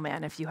 the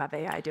middleman, if you have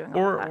AI doing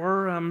all of that?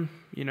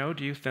 Or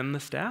do you thin the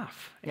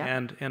staff?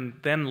 And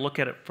then look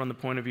at it from the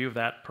point of view of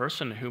that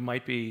person who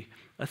might be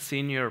a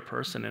senior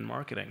person in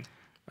marketing.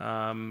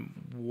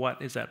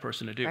 What is that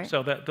person to do? Right.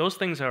 So those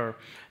things they're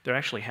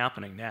actually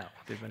happening now.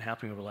 They've been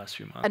happening over the last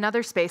few months.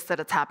 Another space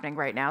that it's happening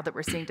right now that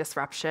we're seeing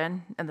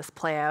disruption and this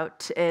play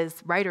out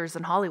is writers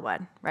in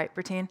Hollywood, right,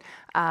 Bratin?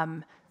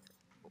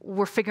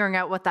 We're figuring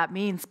out what that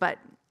means, but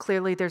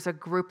clearly there's a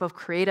group of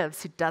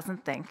creatives who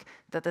doesn't think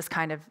that this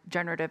kind of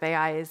generative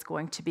AI is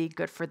going to be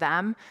good for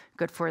them,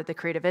 good for the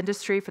creative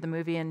industry, for the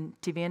movie and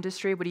TV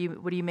industry. What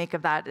do you make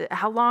of that?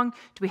 How long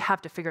do we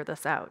have to figure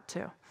this out,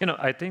 too?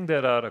 I think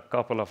there are a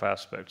couple of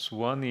aspects.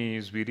 One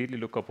is we really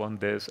look upon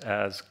this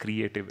as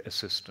creative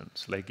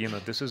assistance. Like,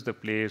 this is the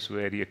place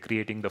where you're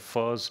creating the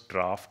first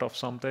draft of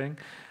something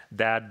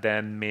that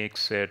then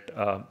makes it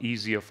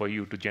easier for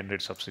you to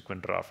generate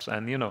subsequent drafts.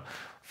 And,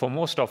 for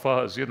most of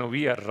us,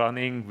 we are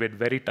running with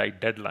very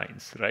tight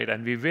deadlines, right?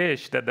 And we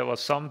wish that there was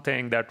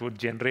something that would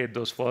generate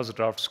those first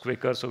drafts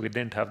quicker so we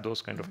didn't have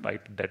those kind of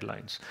tight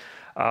deadlines.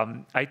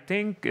 I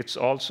think it's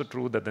also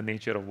true that the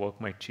nature of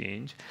work might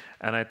change.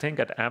 And I think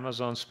at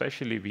Amazon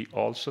especially, we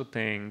also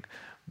think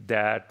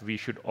that we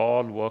should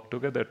all work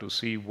together to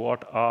see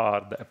what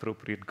are the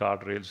appropriate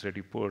guardrails that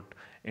you put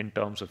in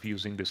terms of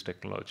using this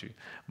technology.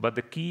 But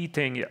the key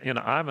thing,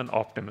 I'm an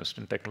optimist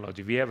in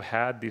technology. We have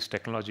had these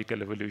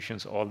technological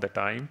evolutions all the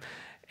time.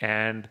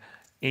 And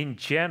in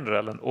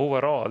general and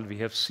overall, we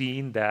have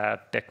seen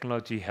that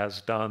technology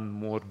has done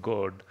more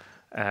good.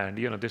 And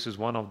this is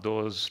one of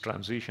those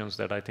transitions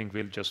that I think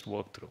we'll just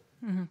work through.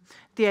 Mm-hmm.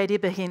 The idea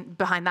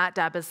behind that,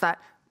 Deb, is that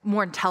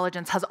more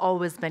intelligence has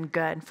always been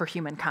good for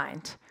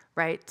humankind,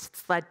 right?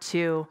 It's led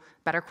to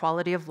better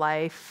quality of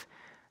life,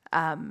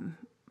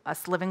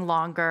 us living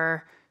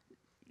longer.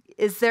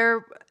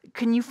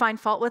 Can you find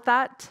fault with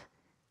that?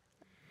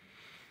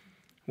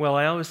 Well,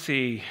 I always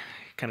see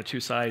kind of two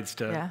sides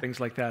to things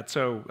like that.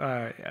 So,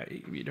 I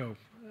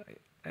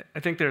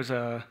think it's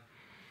a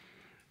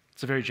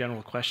very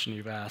general question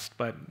you've asked,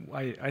 but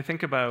I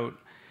think about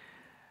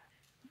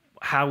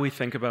how we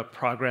think about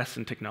progress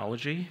in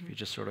technology. If you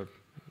just sort of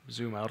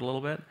zoom out a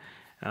little bit,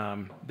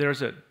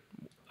 there's a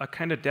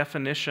kind of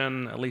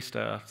definition, at least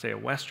say a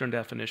Western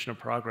definition of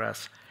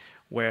progress,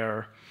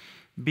 where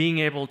being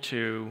able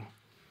to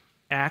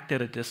act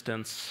at a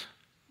distance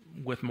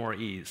with more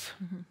ease.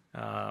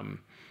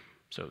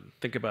 So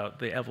think about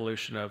the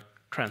evolution of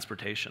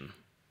transportation,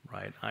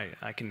 right?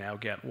 I can now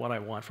get what I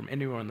want from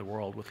anywhere in the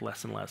world with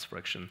less and less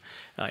friction.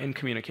 In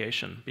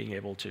communication, being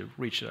able to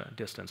reach a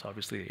distance,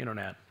 obviously the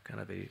internet, kind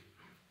of the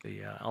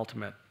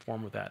ultimate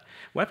form of that.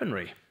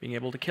 Weaponry, being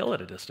able to kill at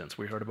a distance.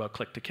 We heard about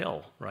click to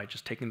kill, right?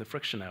 Just taking the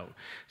friction out.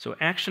 So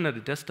action at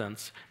a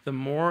distance, the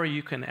more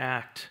you can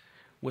act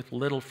with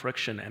little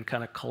friction and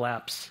kind of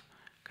collapse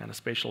kind of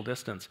spatial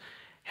distance,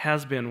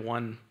 has been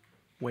one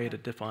way to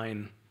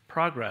define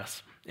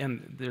progress.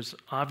 And there's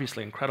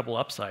obviously incredible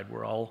upside.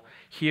 We're all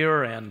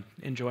here and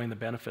enjoying the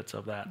benefits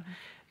of that.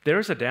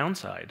 There's a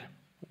downside,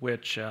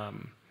 which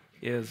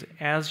is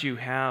as you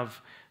have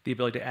the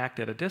ability to act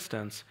at a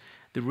distance,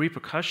 the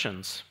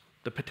repercussions,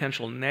 the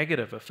potential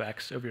negative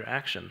effects of your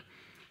action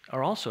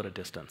are also at a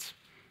distance.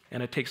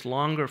 And it takes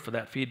longer for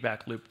that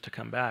feedback loop to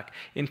come back.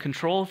 In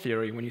control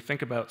theory, when you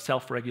think about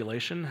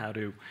self-regulation, how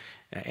do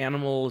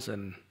animals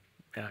and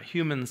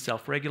humans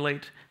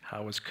self-regulate,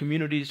 how as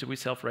communities do we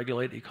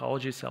self-regulate,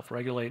 ecology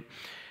self-regulate,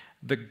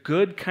 the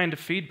good kind of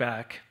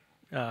feedback,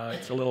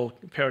 it's a little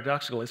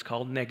paradoxical, it's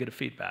called negative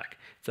feedback.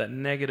 It's that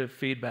negative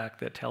feedback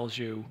that tells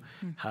you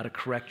how to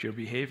correct your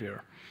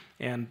behavior.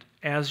 And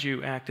as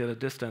you act at a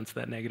distance,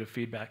 that negative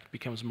feedback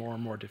becomes more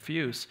and more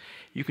diffuse.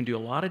 You can do a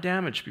lot of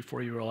damage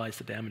before you realize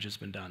the damage has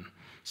been done.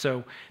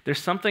 So there's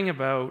something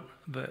about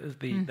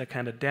the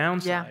kind of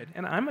downside.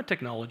 And I'm a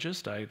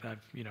technologist.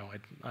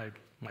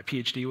 My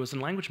PhD was in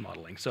language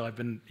modeling, so I've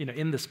been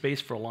in the space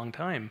for a long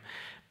time.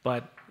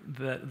 But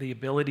the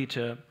ability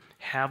to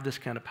have this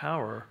kind of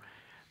power,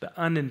 the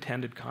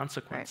unintended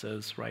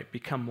consequences, right,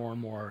 become more and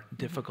more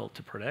difficult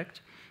to predict.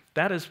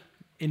 That is,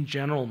 in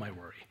general, my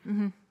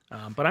worry.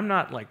 But I'm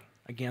not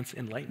against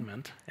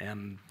enlightenment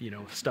and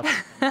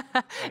stuff.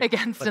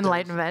 Against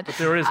enlightenment. But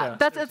there is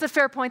that's a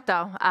fair point,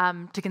 though,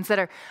 to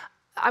consider.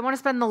 I want to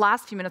spend the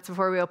last few minutes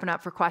before we open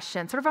up for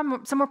questions, sort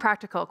of some more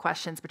practical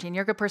questions. Bratin,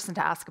 you're a good person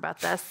to ask about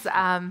this.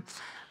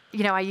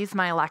 I use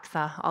my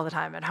Alexa all the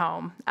time at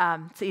home.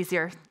 It's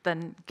easier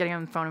than getting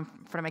on the phone in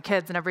front of my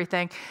kids and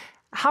everything.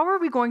 How are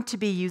we going to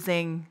be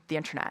using the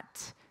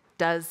internet?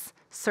 Does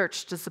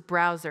search, does the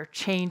browser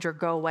change or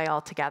go away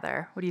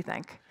altogether? What do you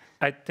think?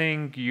 I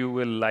think you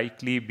will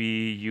likely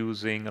be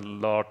using a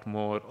lot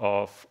more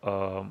of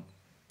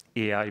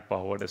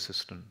AI-powered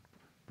assistant,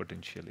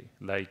 potentially.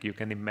 Like you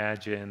can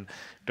imagine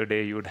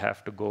today you would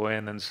have to go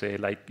in and say,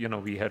 like,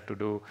 we had to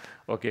do,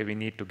 okay, we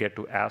need to get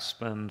to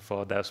Aspen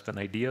for the Aspen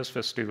Ideas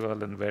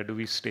Festival, and where do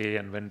we stay,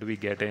 and when do we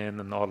get in,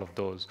 and all of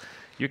those.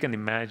 You can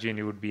imagine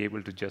you would be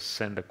able to just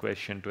send a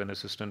question to an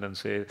assistant and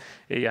say,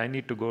 hey, I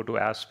need to go to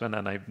Aspen,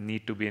 and I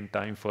need to be in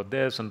time for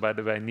this, and by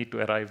the way, I need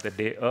to arrive the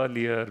day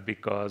earlier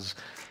because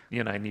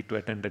I need to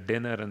attend a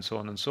dinner, and so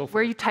on and so forth.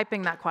 Were you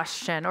typing that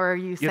question, or are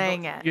you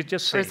saying it? You're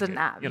just saying it. Or is it an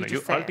app?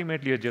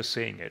 Ultimately, you're just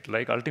saying it.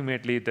 Like,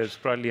 ultimately, there's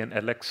probably an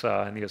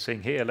Alexa, and you're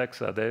saying, hey,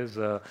 Alexa, there's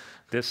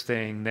this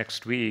thing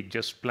next week.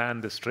 Just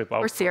plan this trip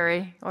out. Or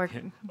Siri. Or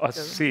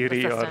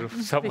Siri, or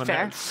someone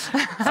else.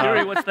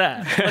 Siri, what's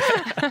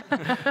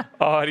that?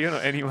 Or,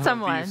 any one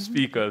of these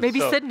speakers. Maybe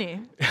Sydney.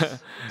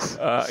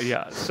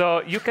 Yeah.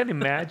 So you can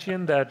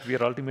imagine that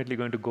we're ultimately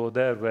going to go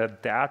there where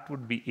that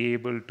would be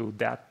able to,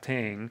 that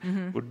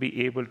thing would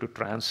be able to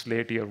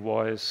translate your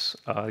voice,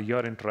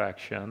 your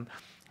interaction,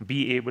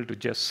 be able to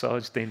just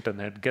search the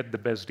internet, get the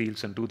best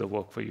deals, and do the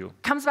work for you.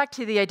 Comes back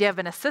to the idea of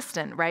an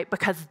assistant, right?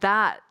 Because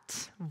that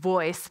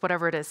voice,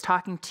 whatever it is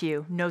talking to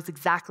you, knows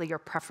exactly your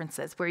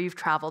preferences, where you've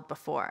traveled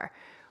before,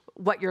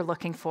 what you're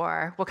looking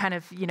for, what kind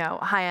of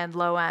high-end,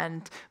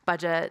 low-end,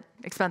 budget,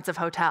 expensive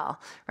hotel,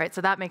 right? So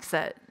that makes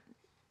it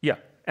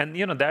And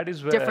that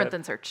is where different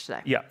than search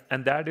today. Yeah,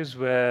 and that is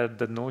where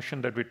the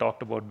notion that we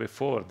talked about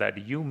before,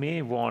 that you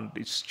may want,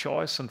 its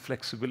choice and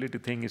flexibility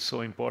thing is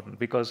so important,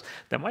 because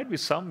there might be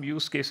some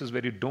use cases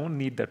where you don't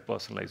need that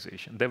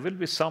personalization. There will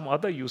be some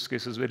other use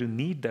cases where you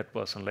need that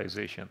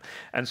personalization.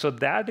 And so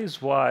that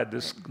is why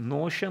this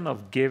notion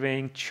of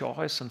giving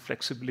choice and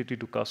flexibility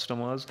to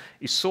customers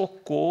is so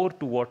core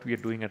to what we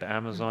are doing at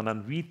Amazon,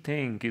 and we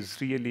think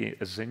is really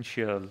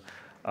essential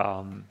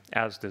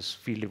as this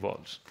field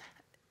evolves.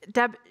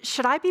 Deb,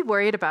 should I be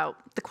worried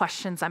about the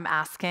questions I'm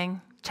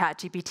asking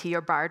ChatGPT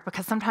or Bard?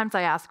 Because sometimes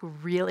I ask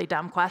really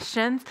dumb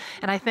questions,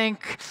 and I think,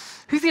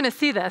 who's going to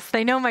see this?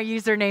 They know my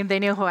username, they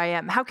know who I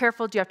am. How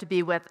careful do you have to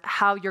be with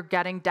how you're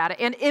getting data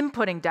and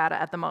inputting data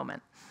at the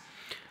moment?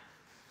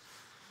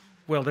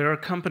 Well, there are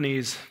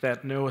companies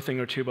that know a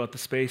thing or two about the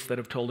space that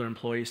have told their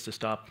employees to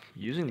stop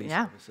using these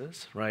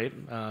services, right?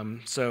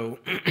 So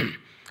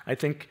I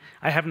think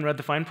I haven't read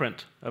the fine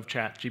print of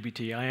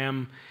ChatGPT. I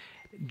am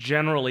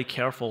generally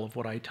careful of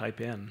what I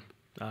type in.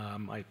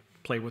 I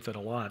play with it a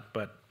lot,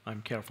 but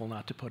I'm careful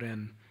not to put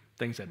in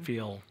things that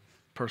feel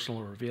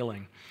personal or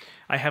revealing.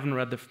 I haven't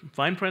read the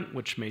fine print,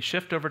 which may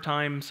shift over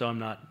time, so I'm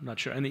not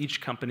sure. And each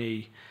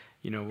company,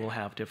 will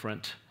have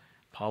different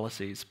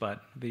policies,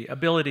 but the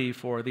ability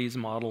for these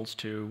models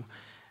to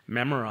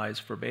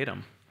memorize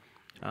verbatim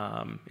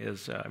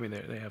is,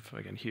 they have,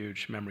 again,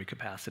 huge memory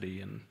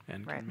capacity and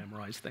can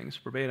memorize things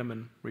verbatim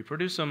and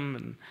reproduce them,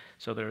 and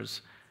so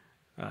there's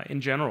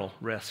in general,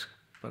 risk,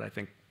 but I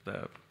think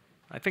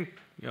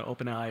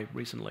OpenAI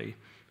recently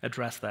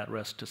addressed that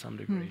risk to some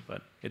degree,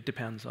 but it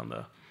depends on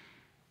the.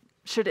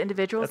 Should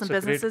individuals and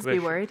businesses be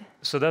worried?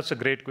 So that's a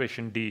great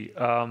question, Dee.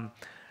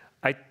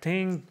 I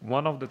think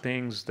one of the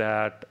things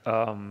that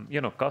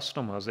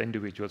customers,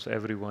 individuals,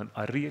 everyone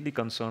are really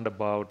concerned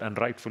about, and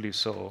rightfully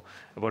so,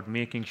 about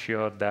making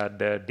sure that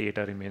their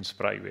data remains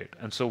private.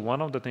 And so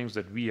one of the things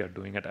that we are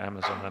doing at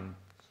Amazon,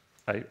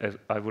 and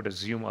I would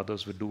assume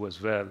others would do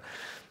as well,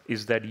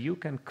 is that you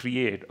can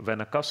create,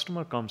 when a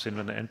customer comes in,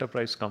 when an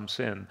enterprise comes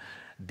in,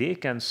 they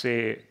can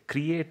say,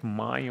 create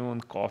my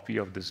own copy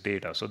of this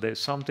data. So there's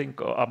something,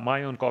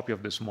 my own copy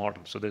of this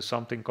model. So there's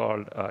something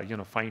called,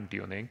 fine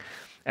tuning.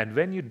 And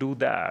when you do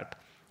that,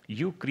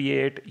 you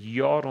create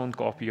your own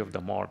copy of the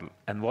model.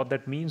 And what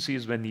that means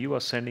is when you are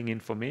sending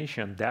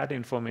information, that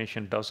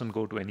information doesn't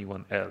go to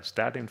anyone else.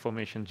 That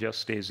information just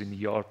stays in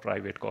your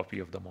private copy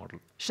of the model.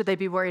 Should they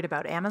be worried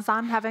about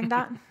Amazon having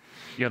that?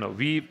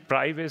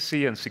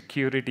 Privacy and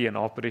security and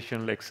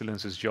operational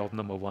excellence is job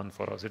number one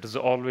for us. It has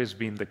always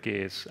been the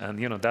case. And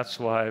that's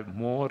why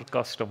more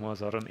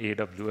customers are on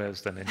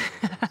AWS than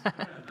anyone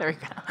else. There we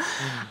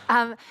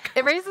go.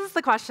 It raises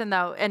the question,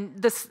 though, and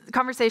this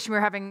conversation we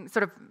were having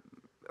sort of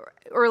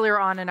earlier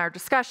on in our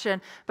discussion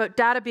about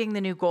data being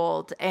the new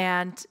gold,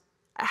 and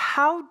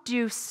how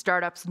do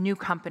startups, new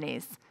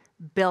companies,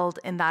 build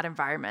in that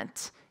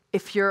environment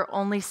if you're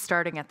only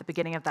starting at the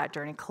beginning of that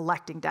journey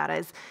collecting data?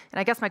 And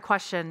I guess my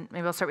question,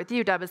 maybe I'll start with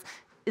you, Deb,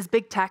 is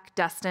big tech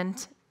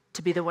destined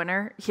to be the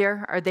winner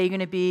here? Are they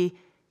going to be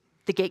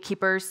the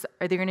gatekeepers?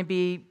 Are they going to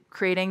be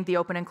creating the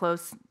open and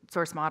closed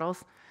source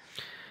models?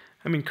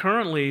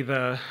 Currently,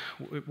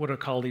 what are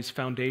called these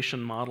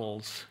foundation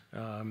models,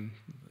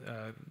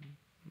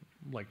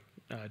 like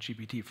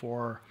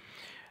GPT-4,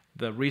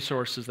 the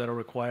resources that are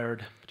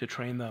required to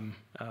train them,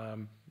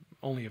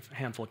 only a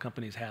handful of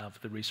companies have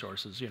the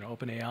resources.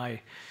 OpenAI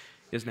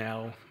is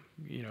now,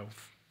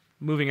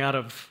 moving out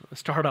of a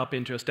startup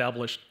into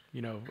established,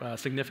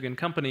 significant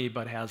company,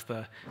 but has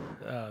the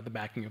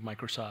backing of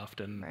Microsoft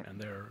and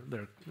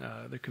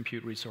their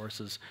compute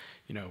resources.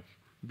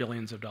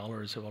 Billions of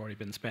dollars have already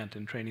been spent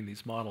in training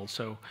these models.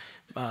 So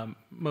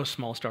most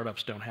small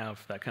startups don't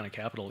have that kind of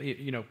capital.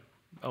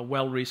 A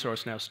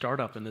well-resourced now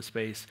startup in this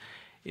space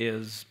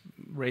is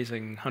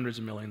raising hundreds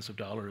of millions of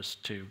dollars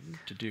to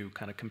do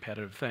kind of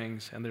competitive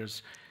things. And there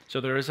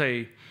is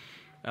a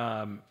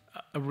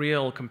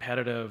real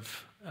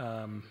competitive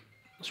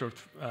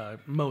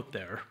moat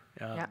there.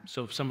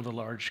 So some of the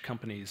large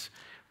companies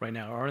right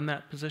now are in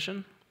that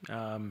position,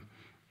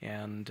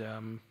 and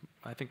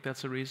I think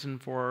that's a reason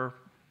for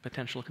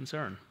potential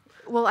concern.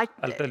 Well,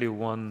 I'll tell you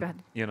one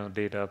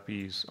data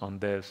piece on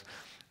this.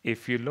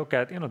 If you look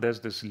at, there's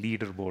this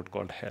leaderboard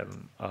called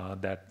Helm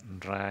that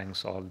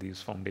ranks all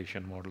these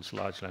foundation models,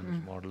 large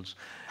language models.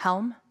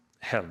 Helm?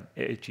 Helm,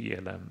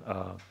 H-E-L-M.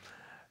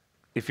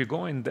 If you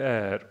go in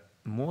there,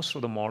 most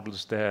of the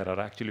models there are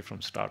actually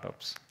from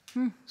startups.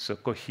 So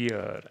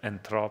Cohere,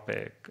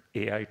 Anthropic,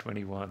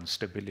 AI21,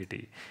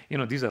 Stability,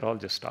 these are all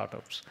just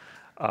startups.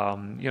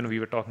 We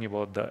were talking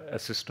about the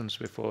assistants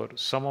before.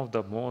 Some of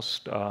the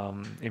most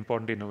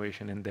important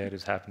innovation in there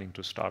is happening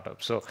to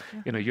startups. So,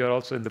 you're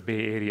also in the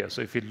Bay Area.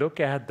 So if you look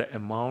at the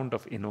amount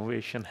of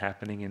innovation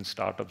happening in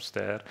startups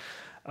there,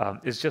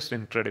 it's just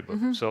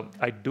incredible. So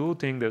I do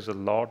think there's a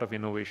lot of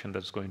innovation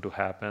that's going to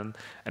happen,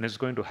 and it's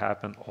going to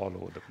happen all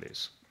over the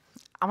place.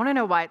 I want to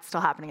know why it's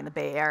still happening in the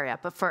Bay Area.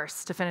 But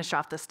first, to finish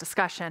off this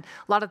discussion,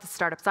 a lot of the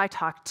startups I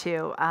talk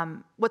to,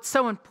 what's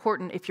so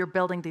important if you're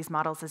building these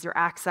models is your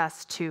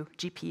access to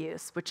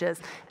GPUs, which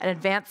is an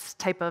advanced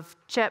type of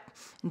chip.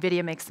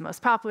 NVIDIA makes the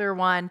most popular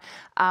one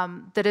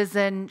that is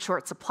in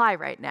short supply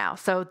right now.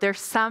 So there's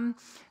some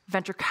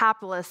venture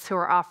capitalists who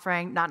are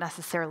offering not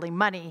necessarily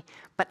money,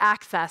 but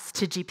access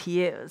to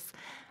GPUs.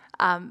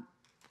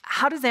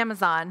 How does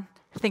Amazon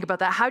think about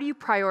that? How do you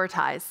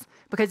prioritize?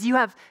 Because you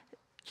have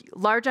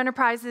large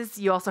enterprises,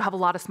 you also have a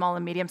lot of small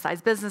and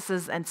medium-sized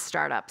businesses and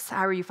startups.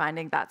 How are you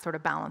finding that sort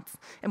of balance?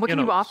 And what can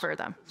you offer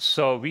them?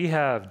 So we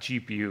have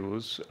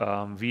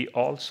GPUs. We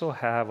also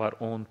have our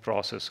own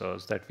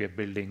processors that we are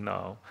building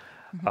now.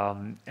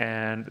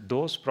 And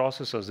those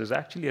processors, there's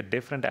actually a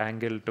different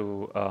angle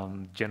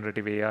to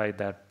generative AI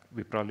that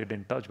we probably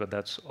didn't touch, but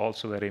that's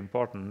also very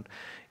important,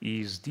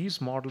 is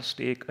these models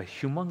take a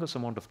humongous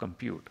amount of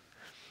compute.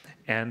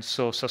 And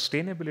so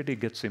sustainability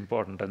gets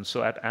important. And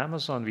so at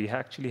Amazon, we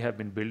actually have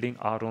been building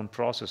our own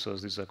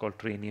processors. These are called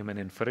Trainium and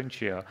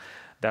Inferentia,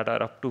 that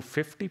are up to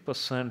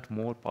 50%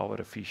 more power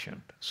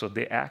efficient. So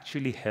they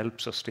actually help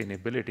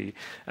sustainability.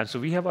 And so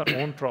we have our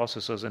own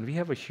processors, and we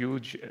have a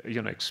huge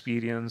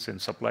experience in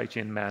supply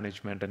chain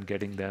management and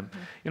getting them.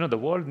 The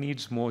world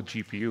needs more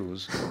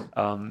GPUs.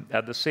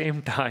 At the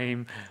same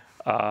time,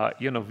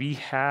 we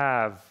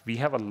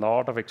have a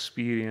lot of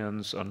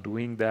experience on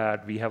doing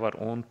that. We have our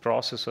own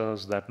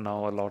processors that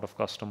now a lot of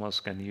customers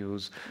can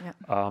use.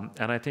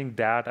 And I think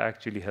that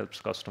actually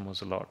helps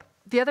customers a lot.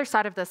 The other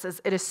side of this is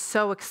it is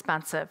so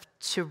expensive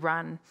to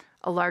run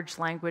a large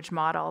language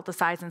model, the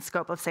size and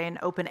scope of, say, an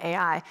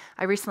OpenAI.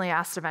 I recently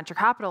asked a venture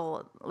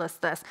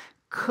capitalist this.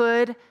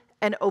 Could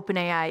an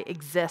OpenAI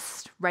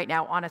exist right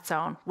now on its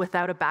own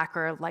without a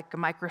backer like a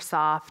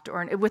Microsoft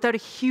or without a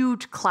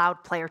huge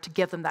cloud player to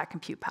give them that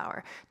compute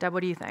power? Deb,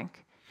 what do you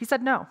think? He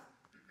said no.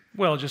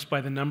 Well, just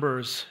by the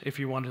numbers, if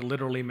you want to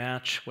literally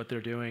match what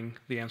they're doing,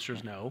 the answer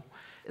is no.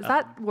 Is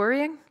that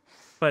worrying?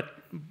 But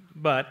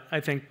I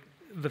think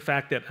the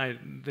fact that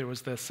there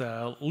was this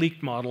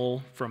leaked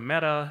model from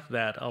Meta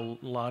that a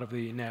lot of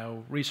the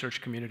now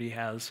research community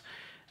has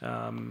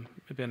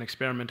been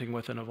experimenting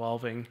with and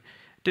evolving.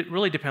 It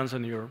really depends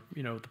on your,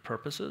 the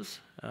purposes.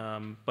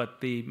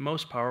 But the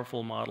most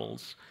powerful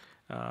models,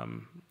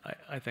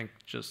 I think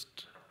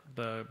just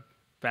the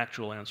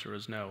factual answer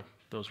is no.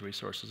 Those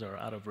resources are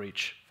out of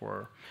reach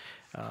for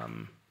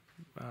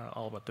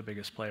all but the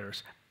biggest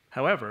players.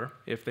 However,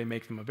 if they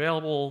make them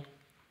available,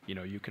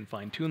 you can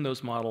fine-tune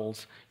those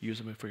models, use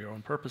them for your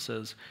own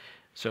purposes.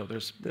 So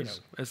there's,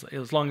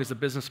 as long as the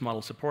business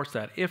model supports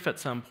that. If at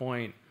some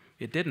point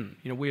it didn't,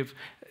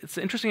 it's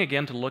interesting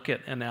again to look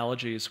at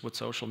analogies with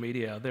social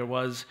media. There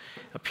was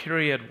a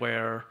period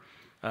where,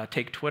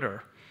 take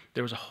Twitter,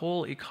 there was a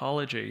whole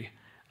ecology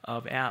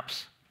of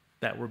apps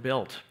that were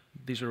built.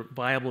 These are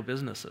viable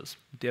businesses.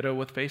 Ditto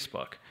with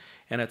Facebook.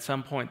 And at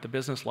some point, the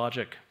business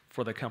logic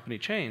for the company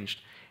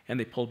changed, and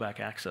they pulled back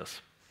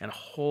access. And a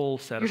whole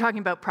set You're talking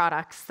about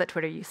products that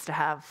Twitter used to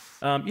have.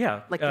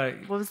 Yeah. Like,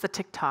 what was the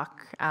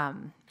TikTok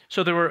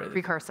so there were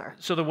precursor?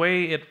 So the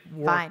way it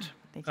worked,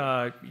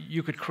 Fine.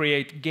 You could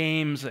create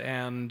games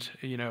and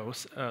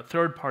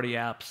third-party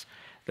apps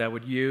that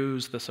would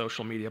use the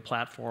social media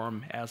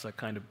platform as a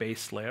kind of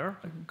base layer.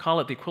 Call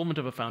it the equivalent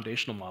of a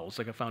foundational model. It's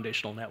like a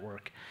foundational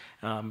network.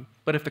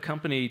 But if the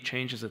company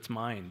changes its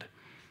mind,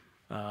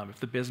 if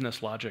the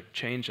business logic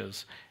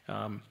changes,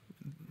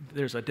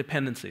 there's a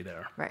dependency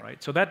there, right?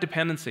 right? So that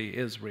dependency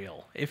is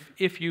real.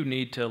 If you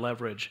need to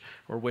leverage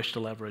or wish to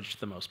leverage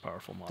the most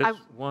powerful model.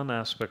 There's one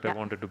aspect I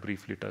wanted to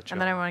briefly touch on.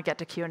 And then I want to get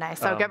to Q&A,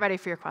 so get ready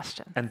for your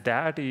question. And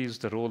that is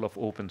the role of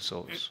open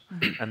source.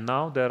 And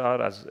now there are,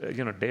 as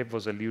Deb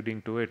was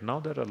alluding to it, now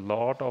there are a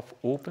lot of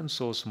open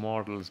source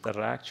models that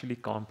are actually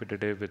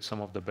competitive with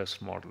some of the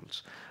best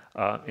models.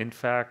 In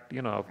fact,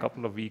 a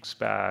couple of weeks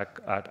back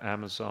at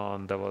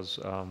Amazon, there was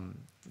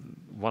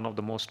one of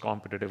the most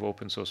competitive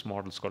open source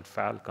models called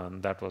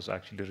Falcon that was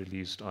actually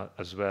released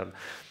as well.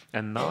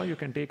 And now you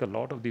can take a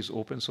lot of these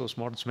open source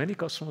models. Many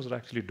customers are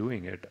actually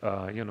doing it.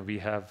 We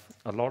have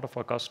a lot of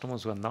our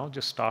customers who are now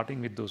just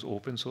starting with those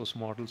open source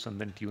models and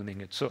then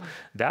tuning it. So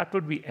that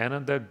would be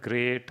another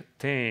great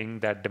thing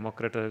that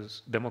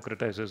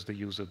democratizes the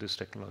use of this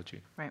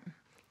technology. Right.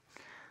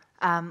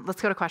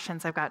 Let's go to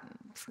questions. I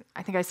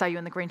think I saw you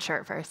in the green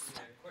shirt first.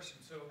 Yeah, question.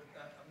 So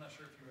I'm not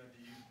sure if you read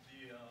the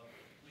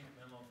leaked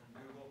memo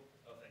from Google.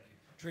 Oh, thank you.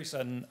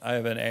 Teresa, I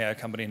have an AI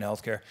company in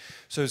healthcare.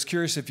 So I was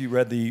curious if you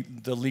read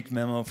the leaked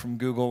memo from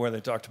Google where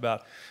they talked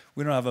about,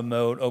 we don't have a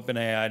moat,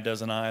 OpenAI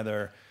doesn't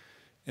either.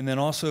 And then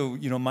also,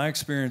 my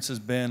experience has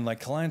been like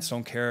clients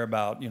don't care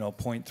about,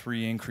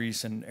 0.3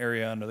 increase in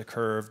area under the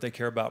curve. They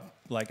care about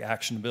like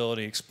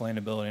actionability,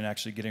 explainability, and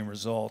actually getting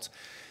results.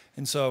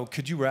 And so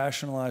could you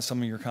rationalize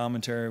some of your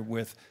commentary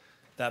with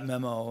that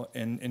memo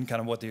and kind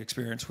of what the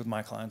experience with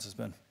my clients has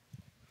been?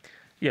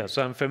 Yeah,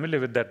 so I'm familiar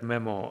with that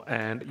memo.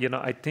 And,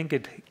 I think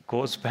it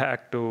goes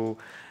back to,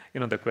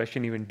 the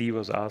question even Dee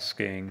was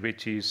asking,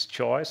 which is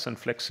choice and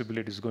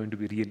flexibility is going to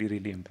be really,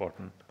 really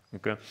important.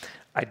 Okay,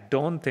 I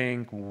don't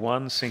think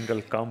one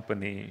single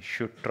company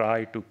should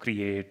try to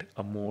create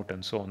a moat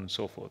and so on and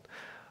so forth.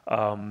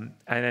 And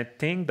I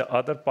think the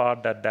other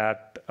part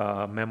that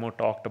memo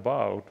talked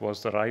about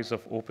was the rise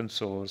of open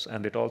source,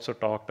 and it also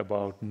talked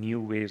about new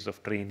ways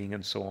of training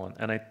and so on.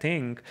 And I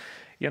think,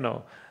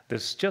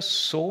 there's just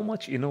so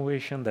much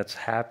innovation that's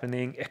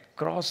happening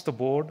across the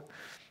board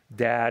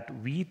that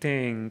we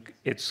think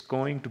it's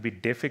going to be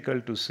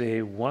difficult to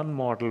say one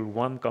model,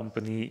 one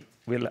company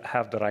will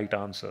have the right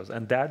answers.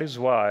 And that is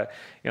why,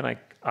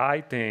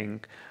 I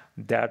think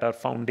that our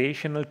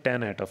foundational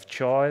tenet of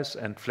choice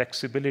and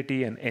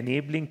flexibility and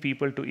enabling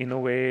people to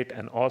innovate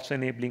and also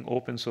enabling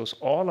open source,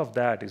 all of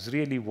that is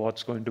really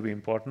what's going to be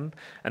important.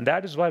 And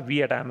that is why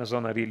we at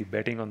Amazon are really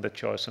betting on the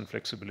choice and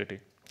flexibility.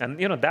 And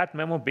that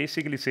memo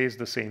basically says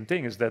the same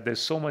thing, is that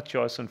there's so much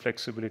choice and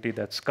flexibility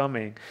that's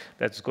coming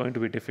that's going to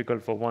be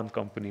difficult for one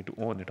company to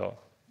own it all.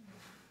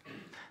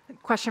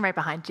 Question right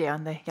behind you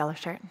on the yellow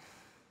shirt.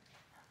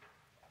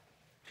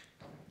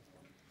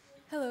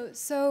 Hello.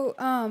 So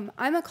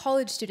I'm a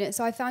college student,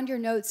 so I found your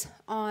notes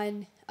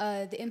on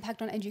the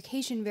impact on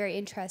education very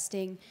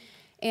interesting.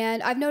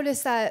 And I've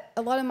noticed that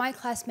a lot of my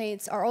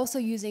classmates are also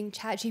using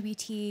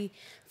ChatGPT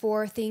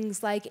for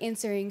things like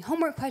answering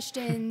homework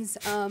questions,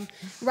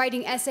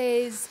 writing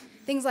essays,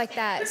 things like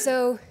that.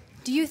 So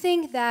do you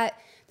think that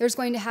there's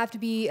going to have to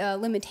be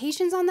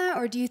limitations on that,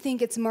 or do you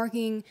think it's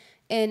marking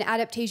an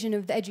adaptation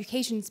of the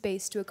education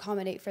space to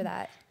accommodate for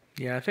that?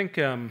 Yeah, I think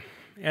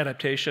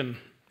adaptation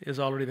is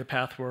already the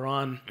path we're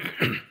on.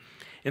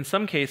 In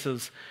some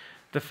cases,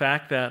 the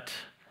fact that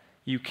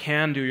you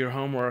can do your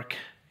homework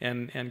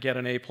and get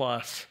an A+,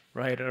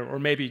 right, or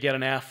maybe get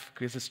an F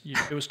because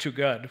it was too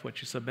good,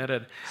 what you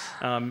submitted,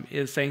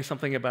 is saying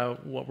something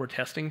about what we're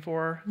testing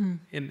for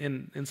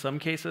in some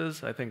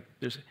cases. I think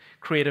there's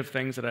creative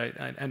things that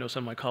I know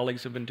some of my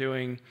colleagues have been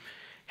doing,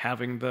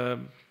 having the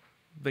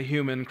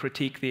human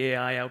critique the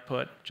AI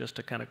output just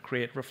to kind of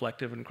create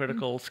reflective and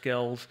critical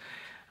skills.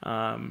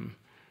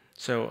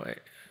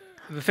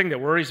 The thing that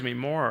worries me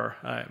more,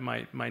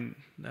 my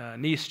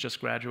niece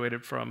just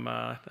graduated from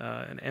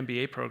an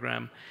MBA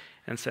program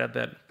and said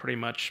that pretty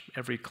much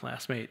every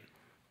classmate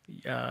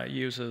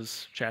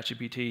uses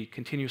ChatGPT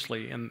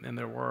continuously in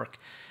their work.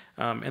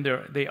 And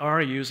they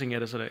are using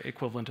it as an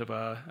equivalent of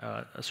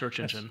a search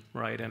engine,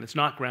 right? And it's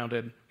not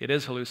grounded. It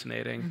is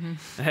hallucinating. And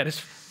that is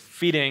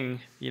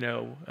feeding,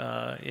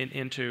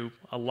 into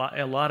a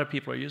lot of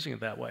people are using it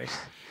that way.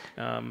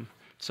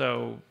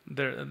 So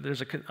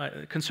there's a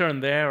concern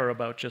there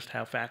about just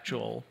how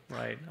factual,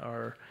 right,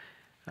 are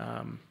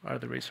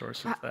the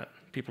resources that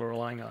people are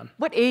relying on.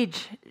 What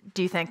age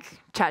do you think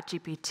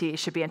ChatGPT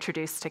should be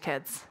introduced to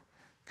kids?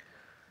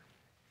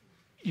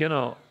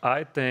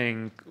 I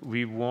think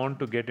we want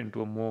to get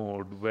into a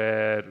mode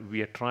where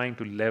we are trying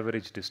to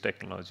leverage this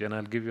technology. And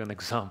I'll give you an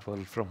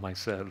example from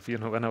myself.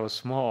 When I was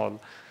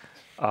small,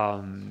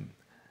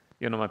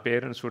 my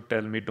parents would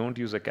tell me, don't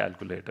use a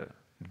calculator.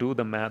 Do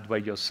the math by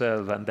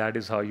yourself, and that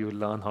is how you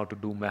learn how to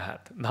do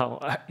math. Now,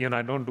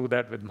 I don't do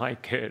that with my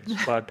kids,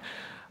 but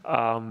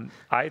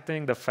I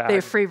think the fact... They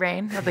have free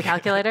reign of the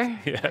calculator?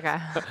 Yes. Okay.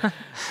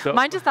 So,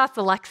 mine just asks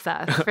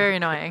Alexa. It's very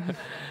annoying.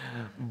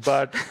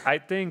 But I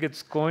think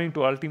it's going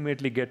to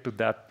ultimately get to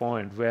that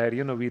point where,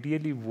 we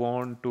really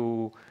want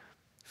to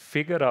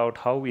figure out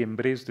how we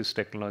embrace this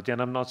technology.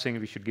 And I'm not saying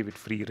we should give it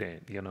free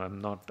rein. I'm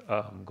not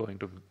going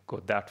to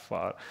go that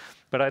far.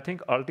 But I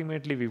think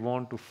ultimately we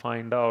want to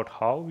find out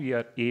how we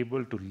are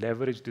able to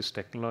leverage this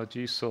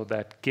technology so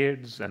that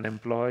kids and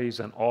employees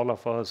and all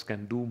of us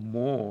can do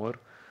more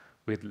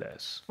with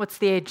less. What's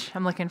the age?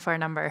 I'm looking for a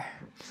number.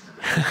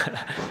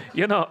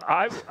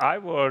 I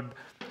would.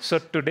 So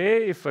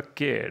today, if a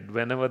kid,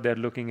 whenever they're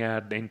looking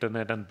at the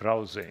internet and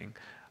browsing,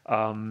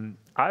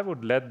 I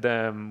would let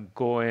them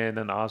go in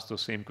and ask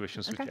those same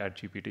questions with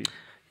ChatGPT.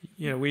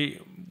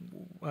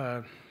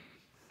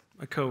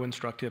 I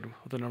co-instructed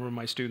with a number of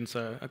my students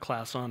a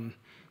class on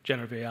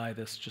generative AI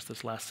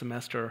this last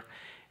semester,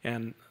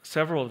 and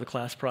several of the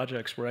class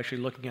projects were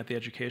actually looking at the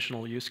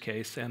educational use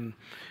case. And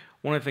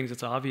one of the things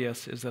that's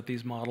obvious is that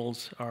these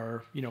models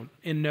are,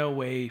 in no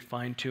way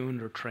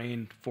fine-tuned or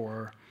trained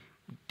for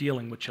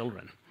dealing with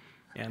children,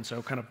 and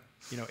so kind of,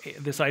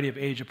 this idea of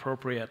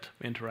age-appropriate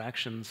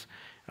interactions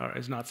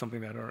is not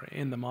something that are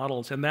in the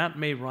models, and that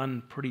may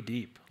run pretty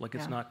deep. Like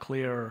it's not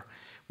clear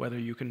whether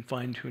you can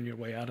fine-tune your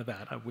way out of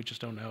that. We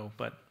just don't know,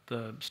 but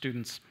the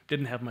students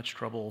didn't have much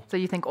trouble. So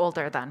you think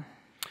older then?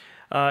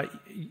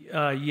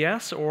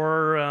 Yes,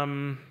 or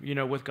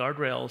with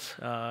guardrails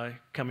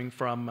coming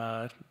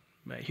from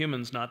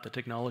humans, not the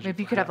technology.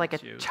 Maybe you could have like a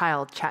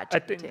child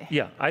ChatGPT.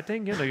 I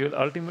think you'll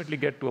ultimately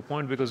get to a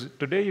point, because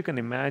today you can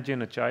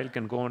imagine a child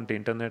can go on the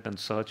internet and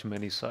search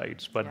many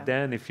sites, but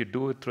then if you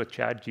do it through a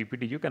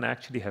ChatGPT, you can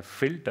actually have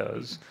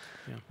filters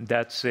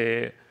that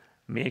say,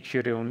 make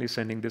sure you're only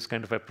sending this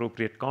kind of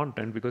appropriate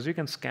content, because you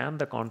can scan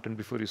the content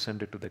before you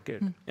send it to the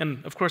kid.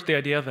 And of course, the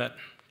idea that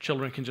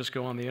children can just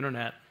go on the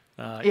internet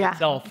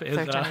itself is,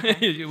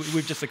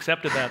 we've just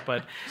accepted that,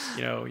 but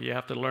you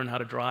have to learn how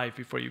to drive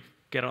before you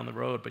get on the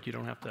road, but you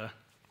don't have to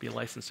be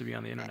licensed to be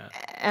on the internet.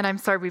 And I'm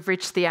sorry, we've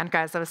reached the end,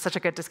 guys. That was such a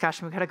good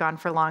discussion. We could have gone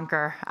for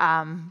longer.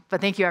 But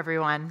thank you,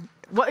 everyone.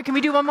 Can we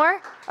do one more?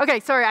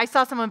 Okay, sorry, I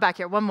saw someone back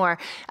here. One more.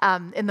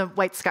 In the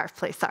white scarf,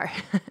 please, sorry.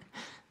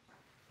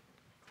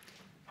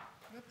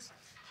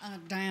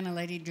 Diana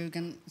Lady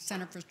Dugan,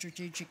 Center for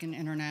Strategic and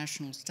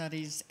International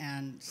Studies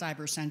and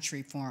Cyber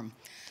Century Forum.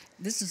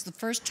 This is the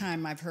first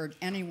time I've heard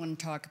anyone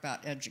talk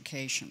about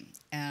education.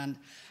 And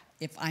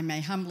if I may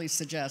humbly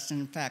suggest,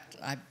 in fact,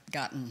 I've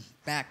gotten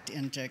backed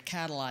into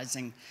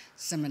catalyzing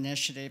some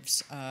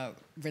initiatives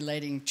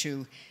relating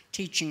to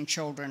teaching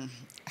children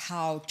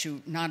how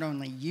to not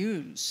only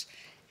use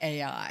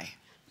AI,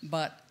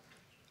 but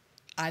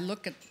I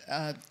look at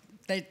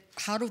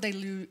how do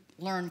they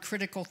learn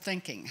critical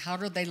thinking? How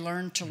do they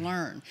learn to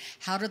learn?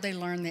 How do they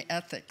learn the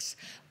ethics?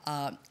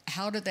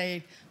 How do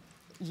they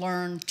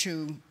learn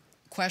to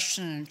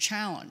question and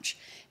challenge?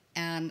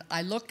 And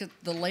I look at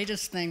the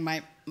latest thing,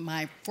 my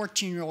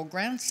 14-year-old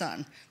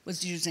grandson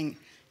was using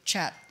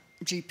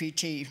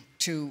ChatGPT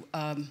to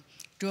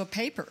do a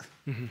paper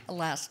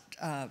last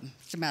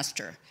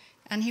semester.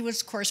 And he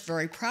was, of course,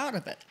 very proud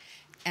of it.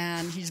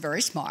 And he's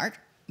very smart,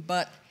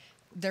 but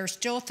they're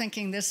still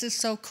thinking this is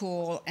so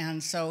cool,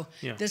 and so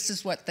this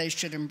is what they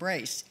should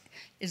embrace.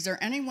 Is there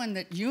anyone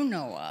that you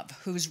know of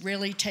who's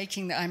really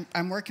taking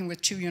I'm working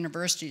with 2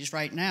 universities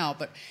right now,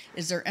 but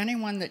is there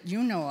anyone that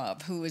you know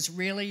of who is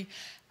really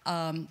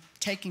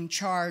taking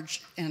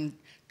charge in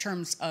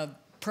terms of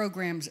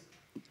programs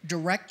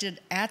directed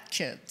at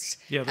kids,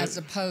 as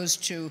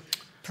opposed to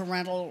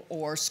parental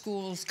or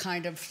schools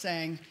kind of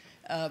saying,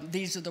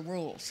 these are the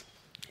rules?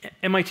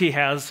 MIT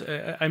has,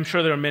 I'm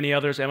sure there are many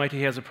others,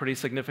 MIT has a pretty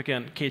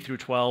significant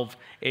K-12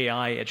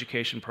 AI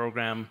education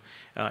program.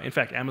 In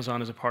fact,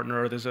 Amazon is a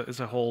partner. There's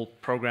a whole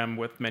program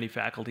with many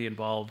faculty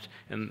involved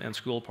and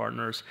school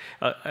partners.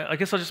 I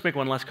guess I'll just make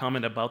one last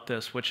comment about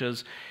this, which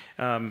is,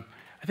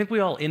 I think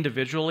we all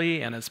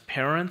individually and as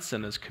parents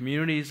and as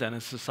communities and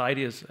as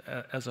society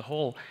as a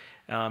whole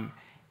are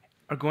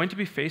going to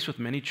be faced with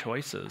many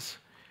choices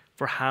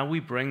for how we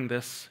bring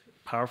this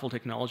powerful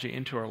technology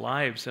into our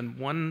lives. And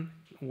one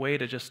way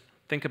to just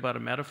think about a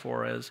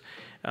metaphor is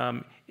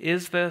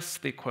this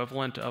the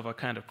equivalent of a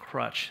kind of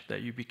crutch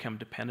that you become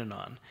dependent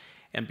on?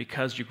 And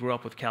because you grew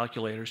up with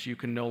calculators, you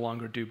can no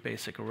longer do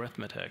basic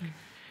arithmetic.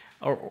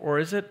 Or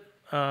is it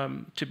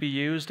to be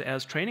used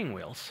as training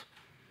wheels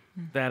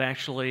that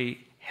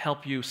actually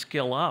help you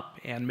skill up,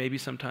 and maybe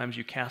sometimes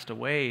you cast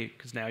away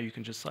because now you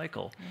can just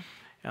cycle?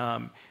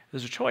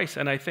 There's a choice,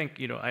 and I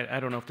think, I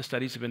don't know if the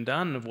studies have been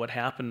done of what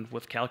happened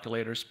with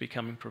calculators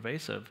becoming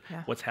pervasive,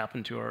 what's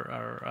happened to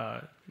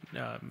our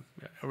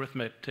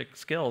arithmetic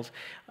skills.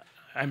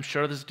 I'm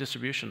sure there's a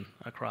distribution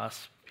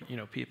across,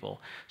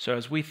 people. So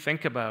as we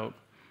think about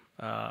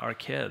our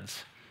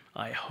kids,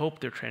 I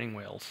hope they're training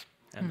wheels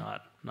and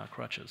not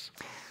crutches.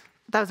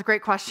 That was a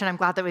great question. I'm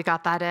glad that we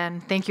got that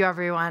in. Thank you,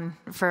 everyone,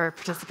 for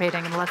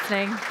participating and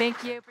listening.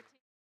 Thank you.